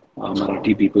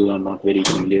Marathi people are not very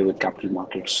familiar with capital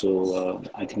markets, so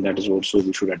I think that is also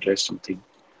we should address something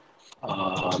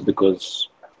because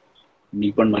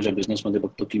मी पण माझ्या business मध्ये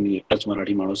बघतो की मी एकटाच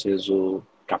मराठी माणूस आहे जो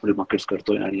कॅपिटल मार्केट्स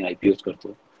करतोय आणि IPOs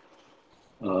करतोय.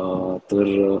 तर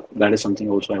that is something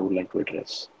also I would like to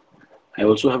address. I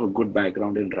also have a good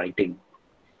background in writing,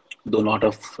 though not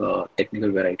of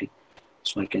technical variety,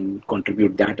 so I can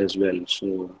contribute that as well.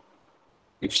 So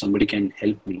if somebody can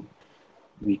help me,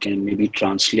 we can maybe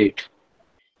translate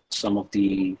some of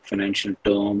the financial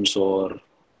terms or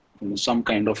some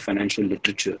kind of financial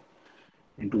literature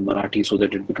into Marathi so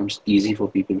that it becomes easy for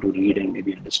people to read and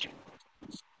maybe understand.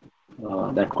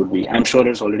 That could be, I'm sure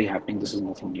it's already happening, this is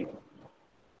nothing new.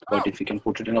 But if you can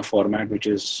put it in a format which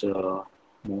is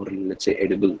more, let's say,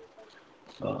 edible,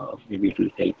 maybe it will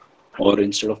help. Or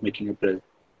instead of making an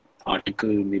article,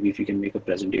 maybe if you can make a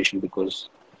presentation, because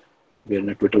we're in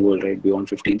a Twitter world, right? Beyond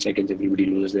 15 seconds, everybody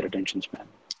loses their attention span.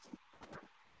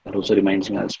 That also reminds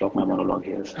me, I'll stop my monologue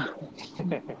here.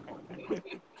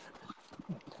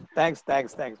 Thanks,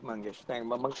 Mangesh.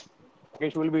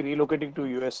 Mangesh will be relocating to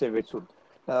USA very soon.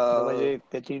 म्हणजे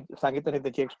त्याची सांगितलं नाही,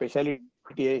 त्याची एक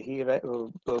speciality आहे, he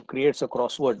creates a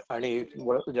crossword आणि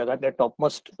जगातल्या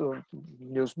topmost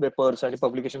newspapers आणि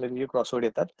पब्लिकेशन मध्ये क्रॉसवर्ड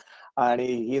येतात आणि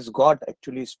he is got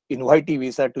actually इन्व्हायटी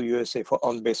visa to USA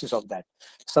on basis of that.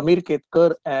 Sameer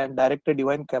Ketkar and Director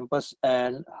Divine Campus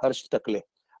and Harsh Takle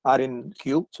are in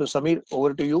queue. So Samir,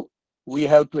 over to you. We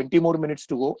have 20 more minutes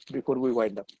to go before we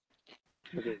wind up.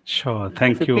 Okay. Sure.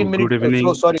 Thank you. Minutes, Good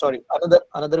evening. Sorry.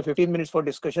 Another 15 minutes for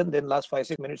discussion, then last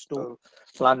 5-6 minutes to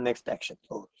plan next action.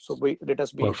 So let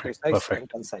us be precise and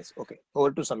concise. Okay.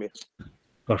 Over to Samir.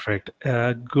 Perfect.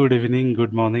 Good evening,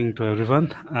 good morning to everyone.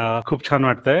 खूप छान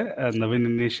वाटतंय. नवीन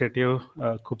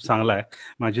initiative खूप चांगला आहे.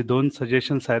 माझी 2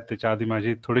 suggestions आहेत. त्याच्या आधी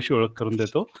माझी थोडीशी ओळख करून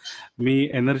देतो. मी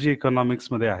एनर्जी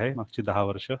इकॉनॉमिक्समध्ये आहे मागची 10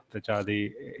 वर्ष. त्याच्या आधी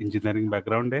इंजिनिअरिंग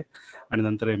बॅकग्राऊंड आहे आणि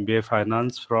नंतर MBA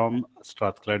finance from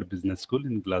स्ट्राथक्लाइड business school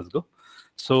in Glasgow.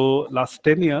 So last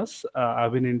 10 years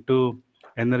I've been into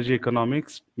energy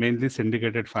economics, mainly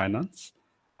syndicated finance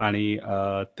आणि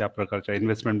त्या प्रकारच्या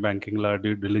इन्व्हेस्टमेंट बँकिंगला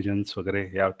ड्यू डिलिजन्स वगैरे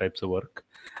या टाईपचं वर्क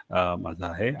माझं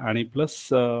आहे. आणि plus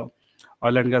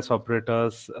oil and gas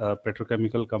operators,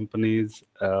 petrochemical companies,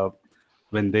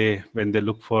 when they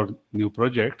look for new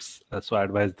projects, so I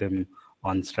advise them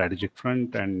on strategic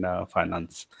front and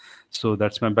finance. So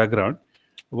that's my background.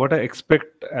 What I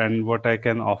expect and what I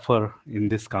can offer in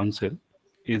this council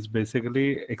is basically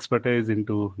expertise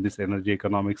into this energy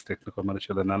economics,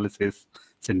 techno-commercial analysis,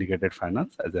 syndicated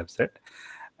finance, as I've said.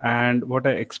 And what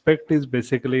I expect is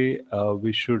basically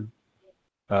we should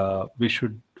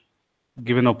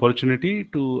give an opportunity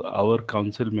to our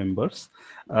council members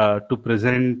to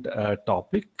present a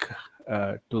topic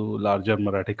to larger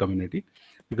Marathi community,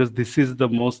 because this is the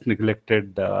most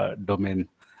neglected domain,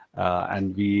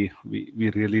 and we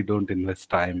really don't invest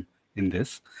time in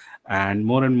this. And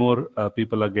more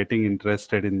people are getting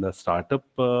interested in the startup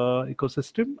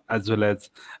ecosystem as well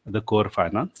as the core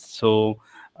finance. So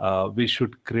we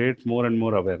should create more and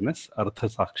more awareness. अर्थ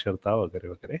साक्षरता वगैरे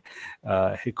वगैरे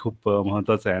हे खूप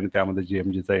महत्त्वाचं आहे आणि त्यामध्ये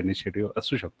GMGचा initiative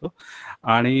असू शकतो.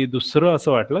 आणि दुसरं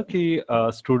असं वाटलं की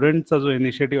स्टुडंटचा जो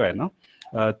इनिशिएटिव्ह आहे ना,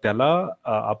 त्याला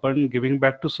आपण giving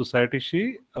back to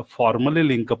सोसायटीशी formally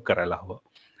linkup करायला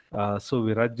हवं. सो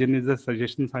विराजजींनी जे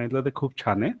सजेशन सांगितलं ते खूप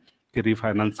छान आहे की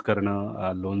रिफायनान्स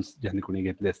करणं, लोन्स ज्यांनी कोणी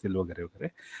घेतले असतील वगैरे वगैरे,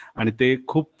 आणि ते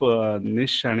खूप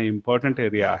निश आणि इम्पॉर्टंट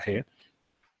एरिया आहे.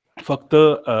 फक्त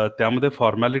त्यामध्ये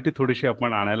फॉर्मॅलिटी थोडीशी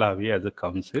आपण आणायला हवी as a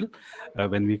council.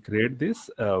 When we create this,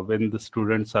 when the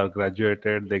students are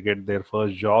graduated, they get there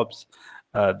first jobs,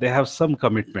 they have some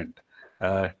commitment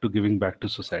to giving back to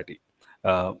society,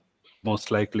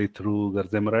 most likely through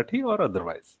Garze Marathi or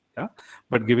otherwise. Yeah,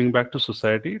 but giving back to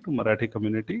society, to Marathi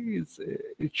community,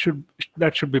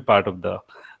 that should be part of the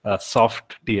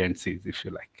soft T&Cs, if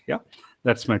you like. Yeah,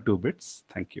 that's my 2 bits.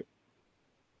 Thank you.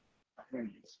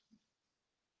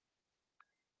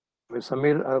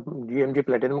 Samir, GMG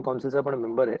Platinum Council चा पण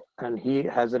member आहे, and he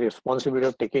has the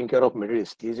responsibility of taking care of Middle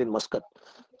East. He is in Muscat,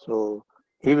 so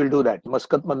he will do that.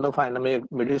 Muscat मधनं finance,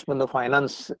 Middle East मधनं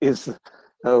finance is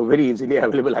very easily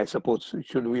available, I suppose.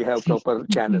 Should we have proper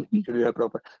channel? Should we have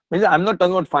proper? म्हणजे I'm not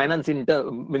talking about finance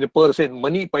म्हणजे per se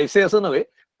money, पैसे असं नव्हे,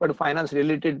 but finance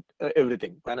related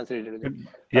everything. Finance related.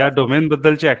 या domain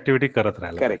बद्दलची activity करत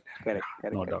राहायला.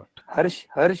 Correct. No doubt.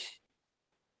 Harsh.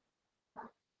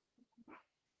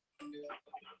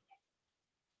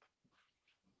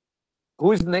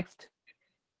 Who is next?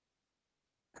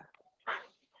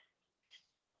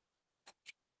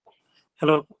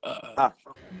 Hello.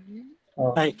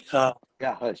 Hi.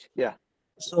 Yeah, Harsh. Yeah.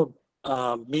 So,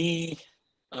 me,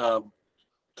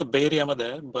 the Bay Area मध्ये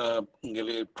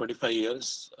गेले 25 years.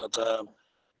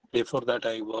 Before that,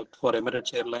 I worked for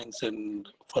Emirates Airlines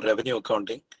for revenue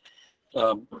accounting.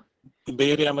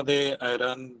 Bay Area मध्ये I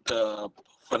run the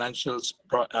financial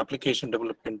application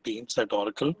development teams at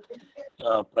Oracle,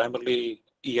 primarily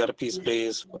ERP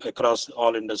space across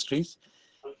all industries.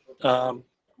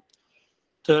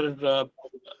 तर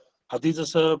आधी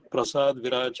जसं प्रसाद,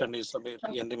 विराज आणि समीर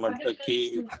यांनी म्हटलं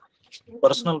की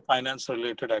personal finance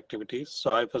related activities. So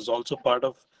I was also part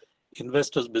of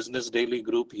investors business daily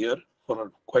group here for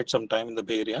quite some time in the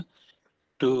bay area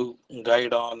to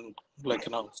guide on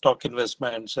stock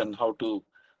investments and how to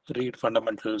read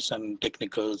fundamentals and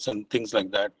technicals and things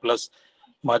like that. Plus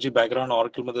माझी background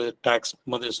Oracle मध्ये tax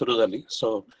मध्ये सुरू झाली.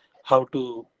 सो how to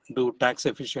do tax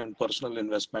efficient personal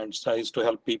investments. I used to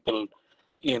help people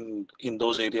in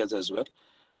those areas as well.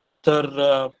 तर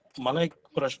मला एक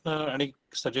प्रश्न आणि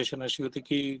सजेशन अशी होती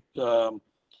की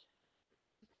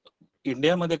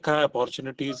इंडियामध्ये काय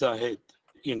अपॉर्च्युनिटीज आहेत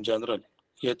इन जनरल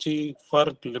याची फार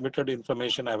लिमिटेड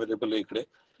इन्फॉर्मेशन अवेलेबल आहे इकडे.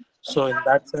 सो in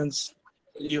that sense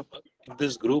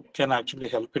this group can actually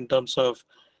help in terms of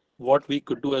what we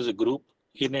could do as a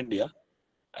group in India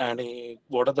and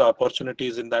what are the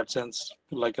opportunities in that sense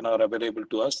are available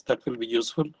to us, that will be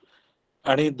useful.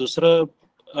 And dusra,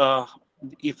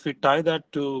 if we tie that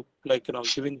to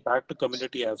giving back to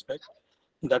community aspect,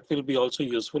 that will be also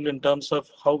useful in terms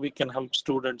of how we can help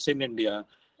students in India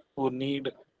who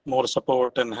need more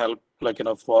support and help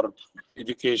for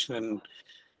education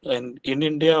in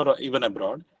India or even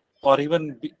abroad, or even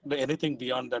anything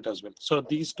beyond that as well. So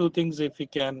these two things, if we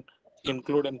can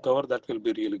include and cover, that will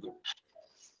be really good.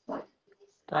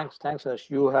 Thanks, Harsh.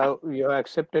 You have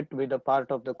accepted to be the part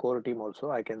of the core team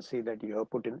also. I can see that you have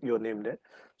put in your name there.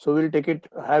 So we'll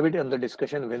have it on the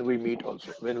discussion when we meet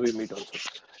also.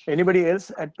 Anybody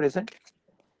else at present?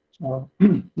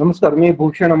 नमस्कार, मी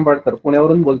भूषण अंबाडकर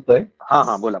पुण्यावरून बोलतोय.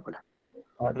 हा बोला.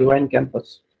 Divine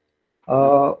campus.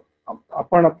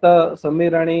 आपण आता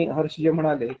समीर आणि हर्ष जे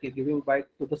म्हणाले की giving back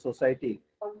to the society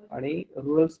आणि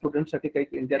रुरल स्टुडंटसाठी काही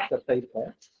इंडियात करता येईल काय,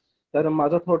 तर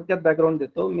माझा थोडक्यात बॅकग्राऊंड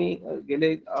देतो. मी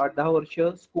गेले 8-10 वर्ष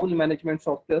स्कूल मॅनेजमेंट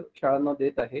सॉफ्टवेअर शाळांना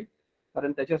देत आहे.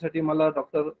 कारण त्याच्यासाठी मला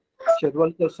डॉक्टर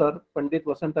शेजवलकर सर, पंडित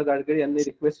वसंत गाडगीळ यांनी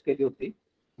रिक्वेस्ट केली होती.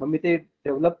 मग मी ते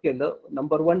डेव्हलप केलं.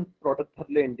 नंबर 1 प्रॉडक्ट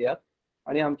ठरलं इंडियात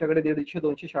आणि आमच्याकडे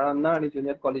 150-200 शाळांना आणि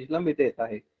ज्युनियर कॉलेजला मी देत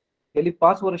आहे. गेली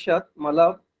 5 वर्षात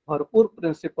मला भरपूर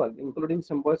principal including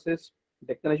Symbiosis,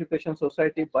 Deccan education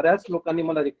society, बऱ्याच लोकांनी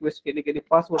मला रिक्वेस्ट केली गेली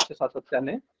 5 वर्ष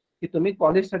सातत्याने की तुम्ही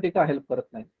कॉलेजसाठी का हेल्प करत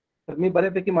नाही. तर मी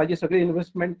बऱ्यापैकी माझी सगळी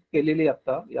इन्व्हेस्टमेंट केलेली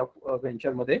आता या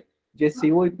व्हेंचरमध्ये. जे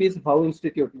COEPs भाऊ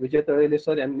इन्स्टिट्यूट विजय तळेले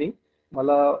सर यांनी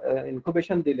मला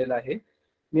इन्क्युबेशन दिलेलं आहे.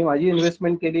 मी माझी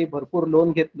इन्व्हेस्टमेंट केली, भरपूर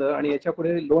लोन घेतलं आणि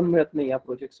याच्यापुढे लोन मिळत नाही या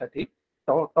प्रोजेक्टसाठी.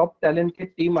 टॉप टॅलेंटेड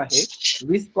टीम आहे.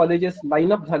 20 कॉलेजेस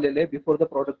लाईन अप झालेले before the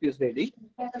product is ready.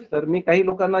 तर मी काही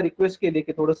लोकांना रिक्वेस्ट केली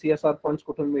की थोडं CSR फंड्स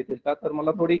कुठून मिळतील का, तर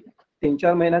मला थोडी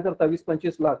 3-4 महिन्याकरता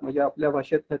 20-25 लाख म्हणजे आपल्या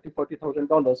भाषेत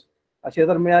 $30,000-40,000 असे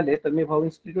जर मिळाले तर मी भाऊ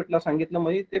इन्स्टिट्यूटला सांगितलं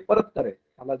म्हणजे ते परत करेल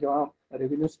मला जेव्हा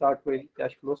रेव्हेन्यू स्टार्ट होईल,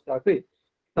 कॅश फ्लो स्टार्ट होईल.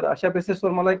 तर अशा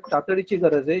बेसिसवर मला एक तातडीची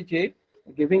गरज आहे जे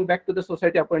giving back to the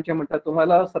society आपण जे म्हणतात.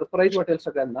 तुम्हाला सरप्राईज वाटेल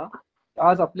सगळ्यांना,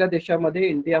 आज आपल्या देशामध्ये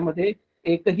इंडियामध्ये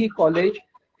एकही कॉलेज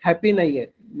हॅपी नाहीये.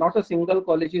 Not a single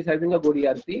college is having a good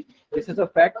ERP. This is a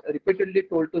fact repeatedly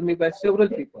told to me bye several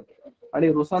people.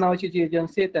 आणि रुसा नावाची जी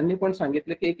एजन्सी आहे त्यांनी पण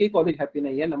सांगितलं की एकही कॉलेज हॅपी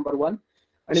नाहीये. नंबर 1.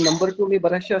 आणि नंबर 2 मी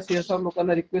बऱ्याचशा CSR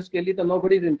लोकांना रिक्वेस्ट केली तर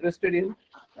nobody is interested in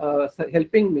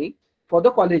helping me for the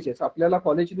colleges. आपल्याला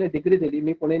कॉलेजने डिग्री दिली,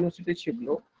 मी पुणे युनिव्हर्सिटीत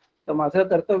शिकलो, तर माझं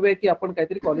कर्तव्य आहे की आपण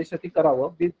काहीतरी कॉलेजसाठी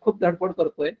करावं. मी खूप धडपड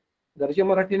करतोय. गरजे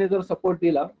मराठीने जर सपोर्ट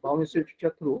दिला भाऊ इन्स्टिट्यूटच्या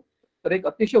थ्रू तर एक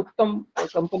अतिशय उत्तम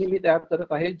कंपनी मी तयार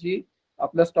करत आहे, जी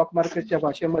आपल्या स्टॉक मार्केटच्या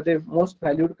भाषेमध्ये मोस्ट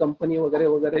व्हॅल्यूड कंपनी वगैरे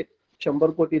वगैरे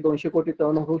 100 कोटी 200 कोटी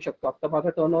टर्नओव्हर होऊ शकतो. आता माझा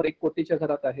टर्नओव्हर 1 कोटीच्या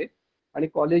घरात आहे आणि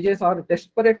colleges are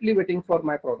desperately waiting for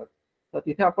my product. तर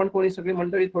तिथे आपण कोणी सगळी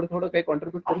मंडळी थोडं थोडं काही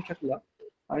कॉन्ट्रीब्युट करू शकला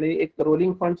आणि एक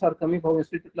रोलिंग फंड सारखं मी भाऊ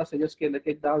इन्स्टिट्यूटला सजेस्ट केलं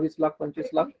की 10-20 लाख 25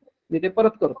 लाख मी ते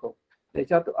परत करतो.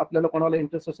 त्याच्यात आपल्याला कोणाला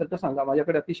इंटरेस्ट असेल तर सांगा.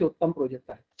 माझ्याकडे अतिशय उत्तम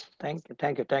प्रोजेक्ट आहे.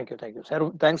 Thank you sir.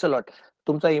 Thanks a lot.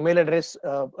 तुमचा ईमेल ॲड्रेस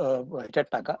ह्याच्यात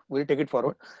टाका. Will take it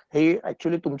forward. Hey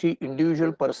actually तुमची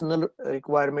इंडिव्हिज्युअल पर्सनल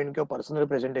रिक्वायरमेंट किंवा पर्सनल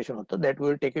प्रेझेंटेशन होतं. That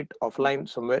will take it offline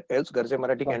somewhere else. गरजे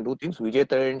मराठी कॅन डू थिंग्स. विजय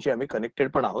तळेंशी आम्ही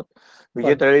कनेक्टेड पण आहोत.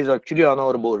 विजय तळे is actually on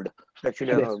our board.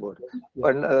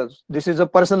 पण this is a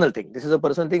personal thing.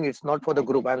 It's not for the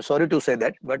group. I'm sorry to say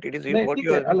that, but it is what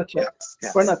you are.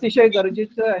 पण अतिशय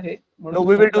गरजेचं आहे. No,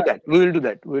 we will do that. We will do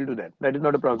that. That is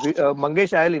not a problem.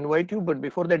 Mangesh, I'll invite you, but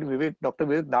before that, Dr.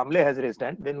 Vivek Damle has raised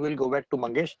hand. Then we'll go back to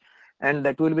Mangesh, and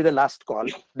that will be the last call.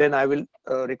 Then I will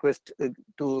request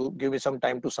to give me some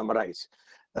time to summarize.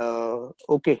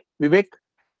 Okay, Vivek,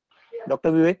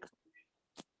 Dr. Vivek.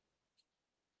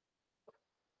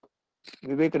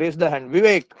 Vivek raised the hand.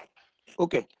 Vivek.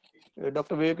 Okay.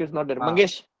 Dr. Vivek is not there.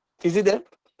 Mangesh, is he there?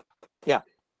 Yeah.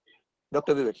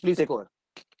 Dr. Vivek, please take over.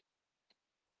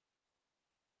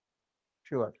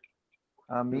 Sure.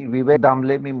 मी विवेक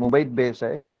दामले, मी मुंबईत base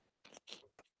आहे.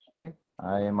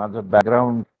 माझं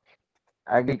background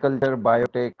agriculture,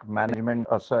 biotech, management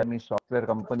असं आहे. मी software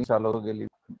company चालवतो गेली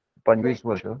 25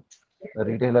 वर्ष.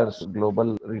 Retailers,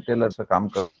 global रिटेलर्सचं काम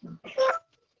करतो.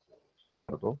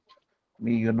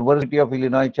 मी युनिव्हर्सिटी ऑफ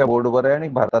इलिनॉयच्या बोर्डवर आहे आणि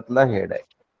भारतातला हेड आहे.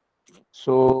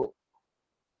 सो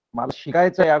मला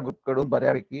शिकायचं या ग्रुपकडून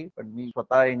बऱ्यापैकी, पण मी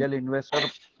स्वतः एंजल इन्व्हेस्टर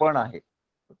पण आहे.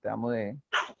 त्यामुळे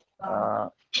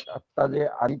आता जे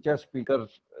आधीच्या स्पीकर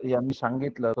यांनी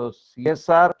सांगितलं, तर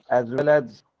CSR ॲज वेल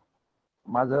ॲज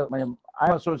माझं म्हणजे I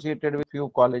am associated with few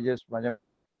colleges, माझ्या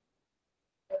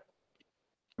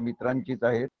मित्रांचीच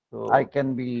आहेत. सो I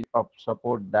can be of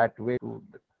support that way to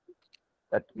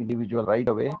that individual right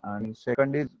away. आणि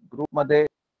सेकंड इज ग्रुपमध्ये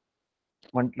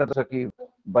म्हटलं तसं की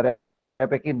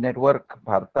बऱ्यापैकी नेटवर्क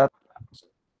भारतात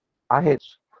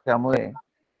आहेच. त्यामुळे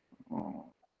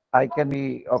I can be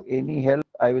of any help.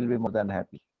 I will be more than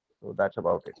happy. So that's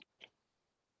about it.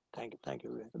 Thank you.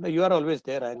 You are always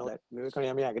there. I know that. Vivek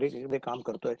and I agree. We काम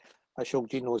करतोय. Ashok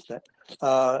ji knows that.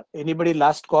 Anybody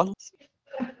last call?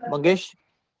 Mangesh,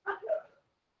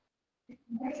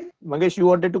 you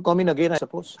wanted to come in again, I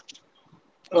suppose.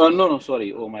 No,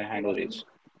 sorry. Oh, my hand was raised.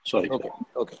 Sorry.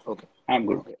 Okay. I'm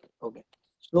good. Okay.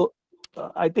 So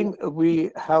I think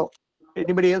we have.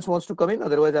 Anybody else wants to come in?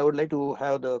 Otherwise, I would like to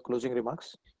have the closing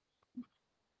remarks.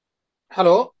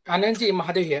 Hello, Anandji,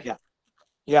 Mahadev here.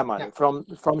 Yeah, Mahadev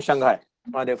from Shanghai.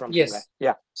 Mahadev from Yes. Shanghai.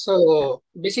 Yeah. So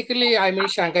basically, I'm in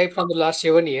Shanghai from the last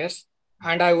 7 years,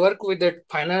 and I work with the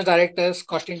finance directors,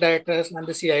 costing directors, and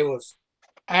the CIOs.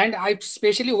 And I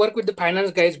especially work with the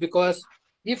finance guys because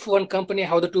if one company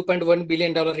have the $2.1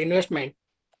 billion investment,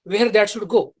 where that should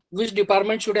go, which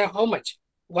department should have how much,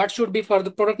 what should be for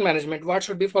the product management, what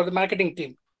should be for the marketing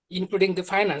team, including the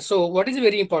finance. So what is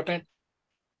very important?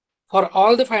 For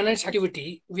all the finance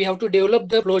activity, we have to develop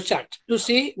the flow chart to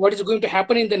see what is going to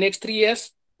happen in the next 3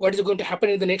 years, what is going to happen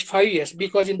in the next 5 years,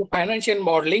 because in the financial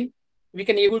modeling, we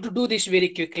can able to do this very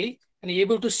quickly and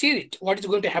able to see it, what is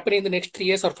going to happen in the next 3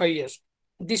 years or 5 years.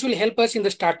 This will help us in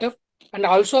the startup and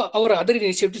also our other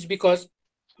initiatives, because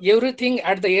everything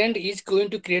at the end is going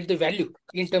to create the value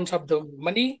in terms of the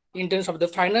money, in terms of the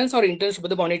finance, or in terms of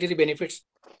the monetary benefits.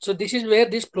 So this is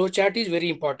where this flow chart is very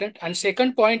important. And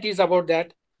second point is about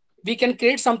that we can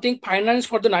create something finance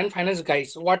for the non-finance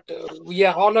guys. What we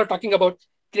are all are talking about,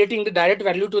 creating the direct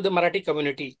value to the Marathi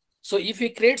community. So if we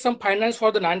create some finance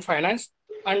for the non-finance,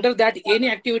 under that any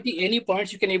activity, any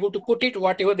points, you can able to put it,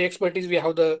 whatever the expertise we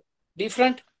have the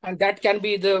different, and that can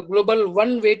be the global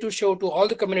one way to show to all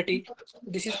the community,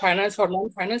 this is finance for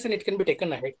non-finance and it can be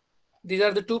taken ahead. These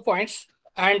are the 2 points.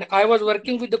 And I was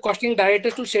working with the costing director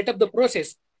to set up the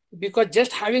process, because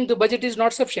just having the budget is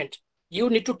not sufficient. You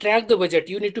need to track the budget.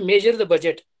 You need to measure the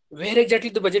budget, where exactly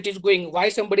the budget is going, why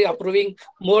somebody approving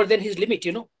more than his limit,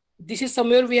 This is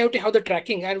somewhere we have to have the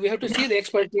tracking, and we have to see the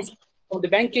expertise from the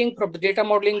banking, from the data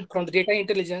modeling, from the data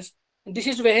intelligence. And this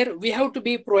is where we have to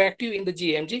be proactive in the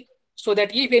GMG, so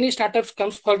that if any startups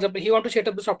comes, for example, he want to set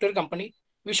up the software company,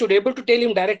 we should able to tell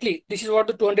him directly, this is what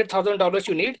the $200,000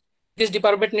 you need. this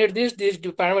department need this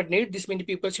department need this many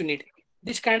people you need.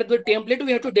 This kind of the template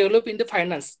we have to develop in the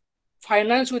finance.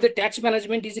 Finance with the tax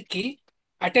management is a key,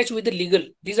 attached with the legal.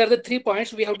 These are the 3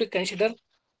 points we have to consider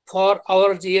for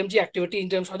our GMG activity in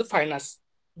terms of the finance.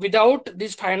 Without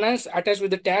this finance attached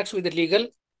with the tax, with the legal,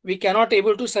 we cannot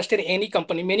able to sustain any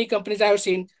company. Many companies I have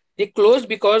seen, they closed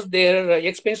because their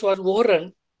expense was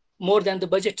overrun more than the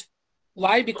budget.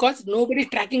 Why? Because nobody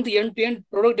tracking the end-to-end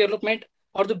product development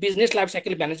or the business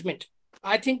lifecycle management.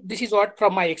 I think this is what,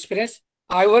 from my experience,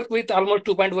 I work with almost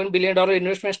 $2.1 billion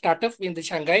investment startup in the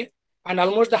Shanghai and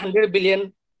almost the 100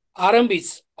 billion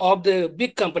RMBs of the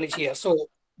big companies here. So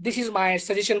this is my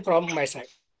suggestion from my side.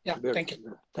 Yeah, thank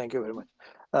you. Thank you very much.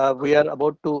 We are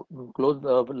about to close.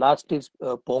 Last is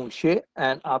Pongshe,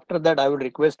 and after that, I would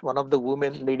request one of the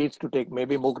women ladies to take,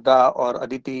 maybe Mugdha or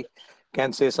Aditi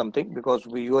can say something, because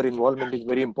your involvement is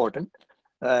very important.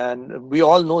 And we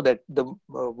all know that the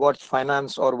what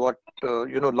finance or what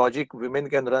logic women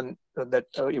can run that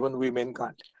even women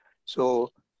can't.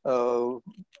 So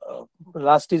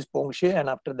last is Pongshe, and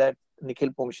after that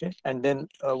Nikhil Pongshe, and then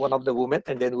one of the women,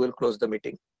 and then we'll close the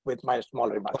meeting with my small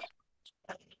remarks.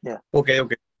 Yeah. Okay.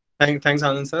 Thanks,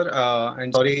 Anand sir.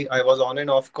 And sorry, I was on and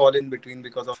off call in between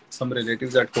because of some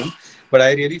relatives at home. But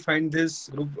I really find this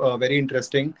group very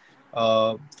interesting.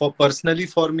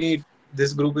 For me,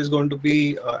 this group is going to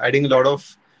be adding a lot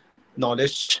of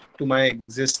knowledge to my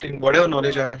existing whatever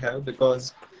knowledge I have,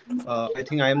 because I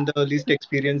think I am the least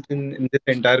experienced in this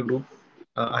entire group.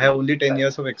 I have only 10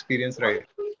 years of experience, right?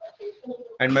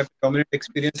 And my prominent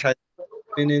experience has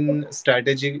been in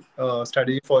strategy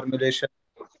formulation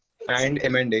and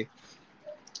M&A.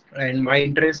 And my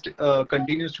interest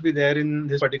continues to be there in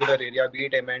this particular area, be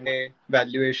it M&A,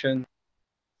 valuation,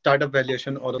 startup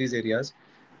valuation, all of these areas.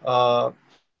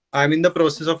 I'm in the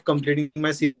process of completing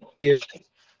my CA.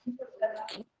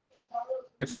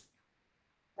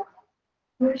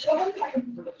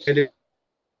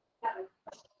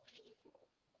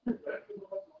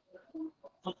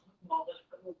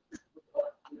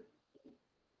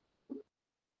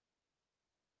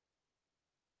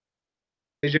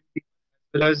 As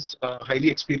well as highly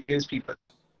experienced people.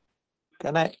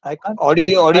 Can I can't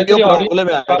audio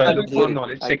problem.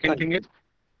 Knowledge. Second thing is,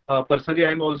 personally,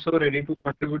 I'm also ready to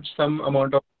contribute some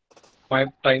amount of my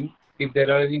time if there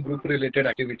are any group related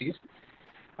activities.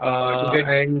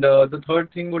 And the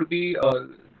third thing would be,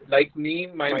 like me,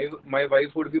 my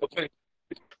wife would be open.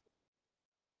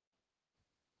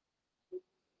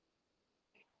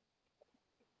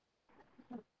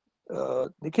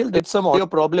 Nikhil, there's some audio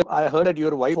problem. I heard that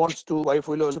your wife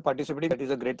will also participate. That is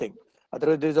a great thing.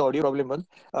 Otherwise, there is an audio problem.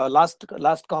 Last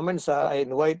comments. I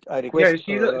request.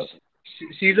 Yeah,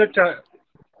 she's a child.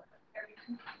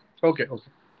 Okay.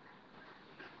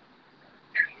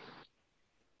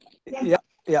 Yeah.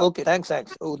 Okay. Thanks.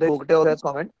 Uday has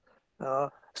comment.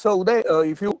 So Uday,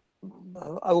 if you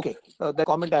the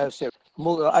comment I have saved.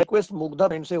 I request Mugdha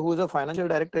Pense, who is a financial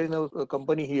director in a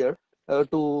company here,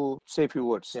 to say a few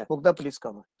words. Yeah. Mugdha, please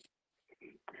come.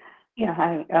 Yeah,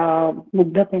 hi.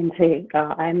 Mugdha Pense.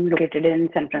 I'm located in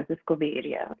San Francisco Bay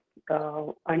Area.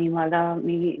 आणि मला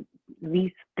मी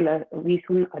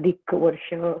 20हून अधिक वर्ष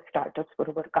startups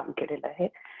बरोबर काम केलेलं आहे.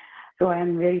 So I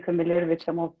am very familiar with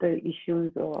some of the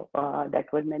issues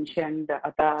that were mentioned.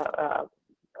 आता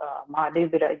महादेव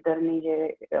बिराजदारनी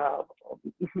जे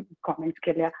comments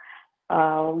केल्या,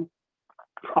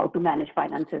 how to manage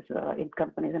finances in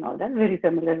companies and all that. Very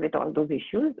familiar with all those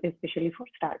issues, especially for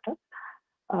startups.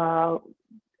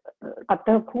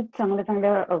 आता खूप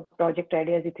चांगल्या project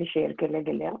ideas इथे share केल्या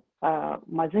गेल्या.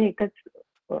 माझं एक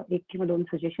किंवा दोन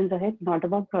सजेशन्स आहेत. Not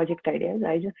about project ideas.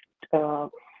 I just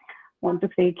want to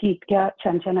से की इतक्या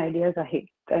छान आयडियाज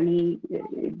आहेत आणि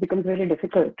it becomes very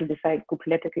difficult to decide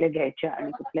कुठल्या त्यातल्या घ्यायच्या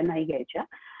आणि कुठल्या नाही घ्यायच्या.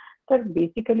 तर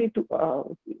बेसिकली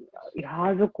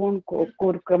हा जो कोण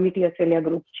कोर कमिटी असेल या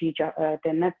ग्रुपची,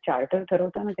 त्यांना चार्टर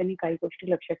ठरवताना त्यांनी काही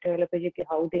गोष्टी लक्षात ठेवायला पाहिजे की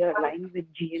हाऊ they are line with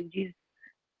GMG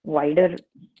wider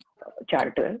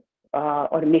charter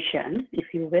और mission, if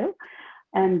you will.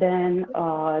 And then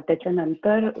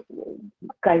त्याच्यानंतर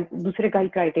दुसरे काही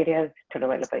क्रायटेरिया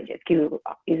ठरवायला पाहिजेत की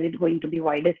is it going to be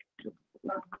वायडेस्ट,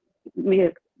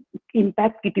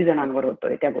 impact किती जणांवर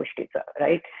होतोय त्या गोष्टीचा,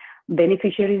 राईट.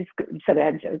 बेनिफिशियरीज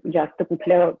सगळ्यात जास्त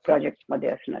कुठल्या प्रोजेक्टमध्ये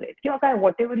असणार आहेत किंवा काय,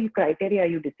 what ever you criteria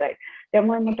you decide.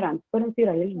 त्यामुळे मग ट्रान्सपरन्सी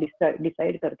राहील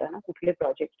डिसाईड करताना कुठले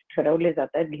प्रोजेक्ट ठरवले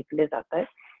जात आहेत, घेतले जात आहेत.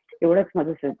 एवढंच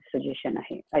माझं सजेशन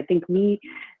आहे. आय थिंक मी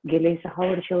गेले 6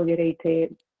 वर्ष वगैरे इथे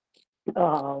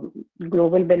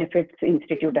ग्लोबल बेनिफिट्स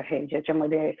इन्स्टिट्यूट आहे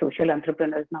ज्याच्यामध्ये सोशल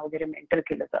एंटरप्रेनर्सना वगैरे मेंटर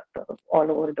केलं जातं ऑल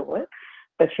ओव्हर द वर्ल्ड.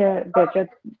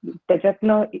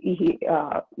 त्याच्यातनं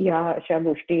या अशा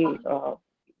गोष्टी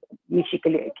मी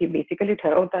शिकले की बेसिकली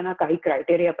ठरवताना काही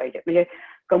क्रायटेरिया पाहिजे. म्हणजे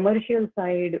कमर्शियल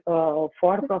साईड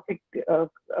फॉर प्रॉफिट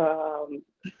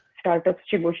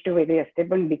स्टार्टअप्सची गोष्ट वेगळी असते,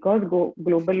 पण बिकॉज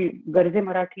ग्लोबल गरजे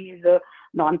Marathi is a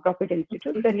non profit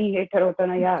institute, त्यांनी हे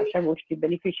ठरवताना या अशा गोष्टी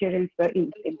बेनिफिशियरींचा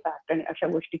इम्पॅक्ट आणि अशा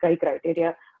गोष्टी काही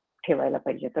क्रायटेरिया ठेवायला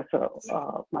पाहिजे,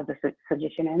 तसं माझं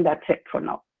सजेशन आहे. That's it for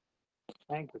now.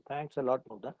 Thank you, thanks a lot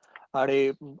Mugdha.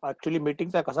 आणि ऍक्च्युली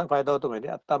मीटिंगचा कसा फायदा होतो माहिती,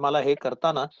 आता मला हे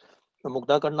करताना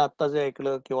मुग्धाकडनं आत्ता जे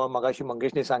ऐकलं किंवा मगाशी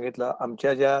मंगेशने सांगितलं,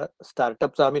 आमच्या ज्या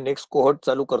स्टार्टअपचा आम्ही नेक्स्ट कोहॉर्ट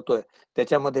चालू करतोय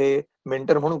त्याच्यामध्ये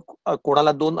मेंटर म्हणून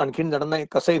कोणाला 2 आणखीन जणांना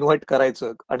कसं इन्व्हाइट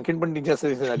करायचं, आणखीन पण त्यांची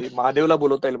सजेशन झाली. महादेवला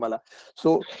बोलवता येईल मला.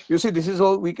 So you see this is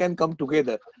how we can come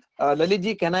together.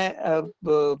 Lalitji, can I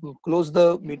close the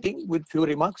meeting with few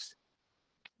remarks?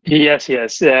 Yes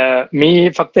yes, मी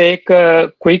फक्त एक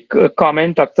क्विक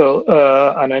कॉमेंट टाकतो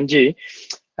आनंदजी.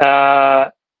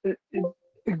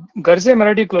 गरजे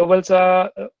मराठी ग्लोबलचा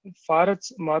फारच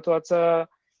महत्वाचा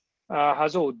हा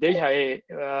जो उद्देश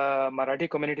आहे मराठी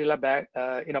कम्युनिटीला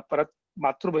परत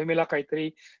मातृभूमीला काहीतरी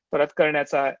परत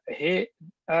करण्याचा, हे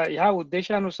ह्या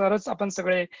उद्देशानुसारच आपण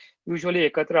सगळे युजली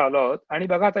एकत्र आलो आहोत. आणि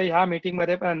बघा आता ह्या मीटिंग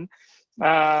मध्ये पण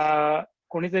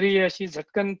कोणीतरी अशी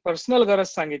झटकन पर्सनल गरज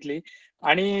सांगितली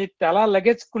आणि त्याला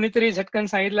लगेच कुणीतरी झटकन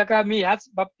सांगितलं का मी ह्याच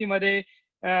बाबतीमध्ये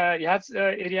ह्याच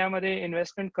एरियामध्ये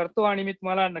इन्व्हेस्टमेंट करतो आणि मी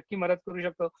तुम्हाला नक्की मदत करू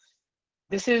शकतो.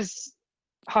 This is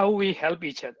how we help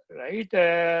each other, right?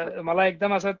 मला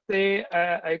एकदम असं ते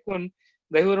ऐकून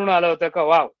दहीवरून आलं होतं का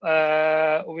वाव,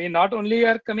 we not only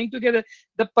are coming together,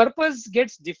 the purpose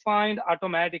gets defined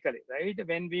automatically, right?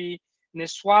 When we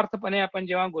निस्वार्थपणे आपण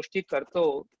जेव्हा गोष्टी करतो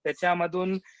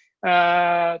त्याच्यामधून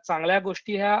चांगल्या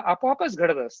गोष्टी ह्या आपोआपच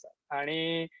घडत असतात.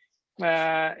 आणि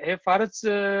हे फारच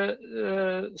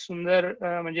सुंदर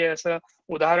म्हणजे असं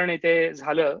उदाहरण इथे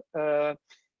झालं.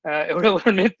 एवढं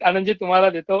बोलून मी आनंदजी तुम्हाला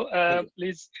देतो.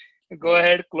 Please go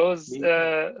ahead, close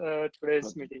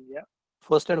today's meeting. Yeah.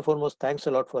 First and foremost, thanks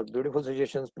a lot for beautiful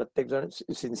suggestions. प्रत्येक जण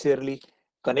सिन्सिअरली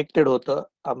कनेक्टेड होतं.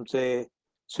 आमचे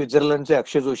स्वित्झर्लंडचे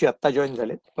अक्षय जोशी आत्ता जॉईन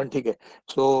झाले, पण ठीक आहे.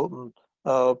 सो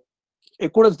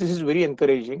एकूणच दिस इज व्हेरी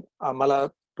एनकरेजिंग. आम्हाला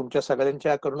तुमच्या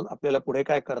सगळ्यांच्याकडून आपल्याला पुढे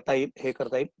काय करता येईल हे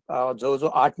करता येईल. जवळजवळ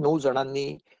 8-9 जणांनी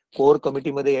कोर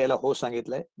कमिटीमध्ये यायला हो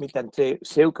सांगितलंय. मी त्यांचे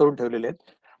सेव्ह करून ठेवलेले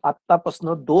आहेत.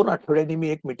 आत्तापासून 2 आठवड्यांनी मी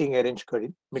एक मीटिंग अरेंज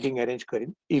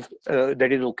करीन if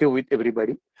that is okay with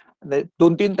everybody.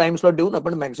 2-3 time slot देऊन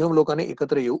आपण मॅक्झिमम लोकांनी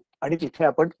एकत्र येऊ आणि तिथे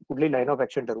आपण कुठली लाईन ऑफ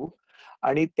ऍक्शन ठरवू.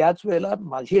 आणि त्याच वेळेला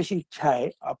माझी अशी इच्छा आहे,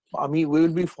 आम्ही we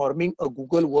will be forming a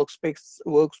Google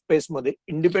workspace मध्ये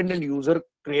इंडिपेंडेंट युजर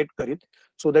क्रिएट करीत,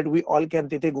 so that we all can,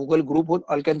 तिथे गुगल ग्रुप होऊन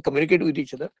all can communicate with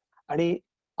each other. आणि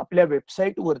आपल्या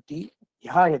वेबसाईट वरती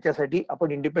ह्याच्यासाठी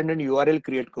आपण इंडिपेंडेंट URL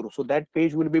क्रिएट करू. So that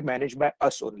page will be manage by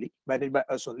us only.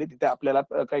 तिथे आपल्याला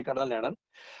काही करायला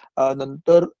येणार.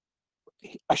 नंतर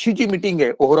अशी जी मीटिंग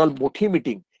आहे, ओव्हरऑल मोठी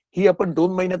मीटिंग, ही आपण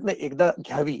 2 महिन्यातनं एकदा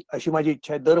घ्यावी अशी माझी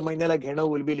इच्छा आहे. दर महिन्याला घेणं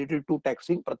will be little to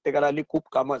taxing. प्रत्येकाला हल्ली खूप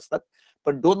कामं असतात,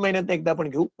 पण 2 महिन्यातनं एकदा आपण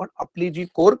घेऊ. पण आपली जी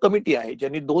कोर कमिटी आहे,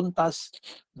 ज्यांनी 2 तास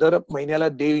दर महिन्याला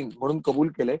देईन म्हणून कबूल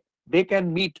केलंय, they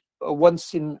can meet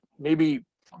once in may be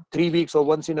 3 weeks or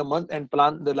once in a month and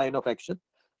plan the line of action.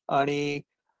 And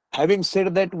having said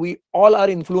that, we all are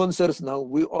influencers now.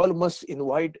 We all must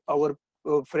invite our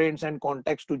friends and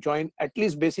contacts to join at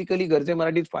least basically Garje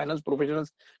Marathi Finance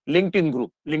Professionals LinkedIn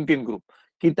group.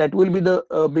 Ki that will be the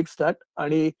big start.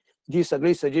 आणि जी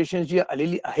सगळी suggestions जी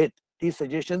आलेली आहेत ती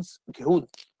suggestions घेऊन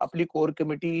आपली core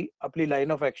committee, आपली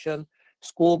line of action,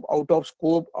 scope, out of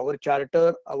scope, our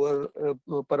charter, our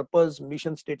purpose,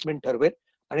 mission statement ठरवेल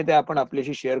आणि ते आपण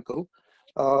आपल्याशी शेअर करू.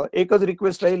 एकच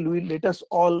request Raheel, let us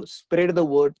all spread the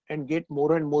word and get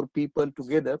more and more people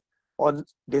together on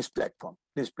this platform.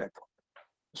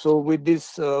 So with this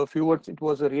few words, it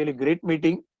was a really great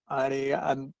meeting and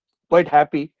I'm quite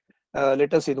happy.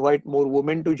 Let us invite more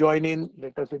women to join in.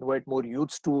 Let us invite more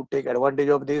youths to take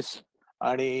advantage of this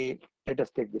and let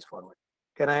us take this forward.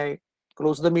 Can I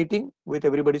close the meeting with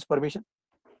everybody's permission?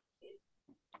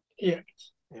 Yeah.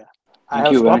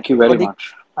 Thank you very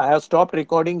much. I have stopped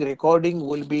recording. Recording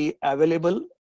will be available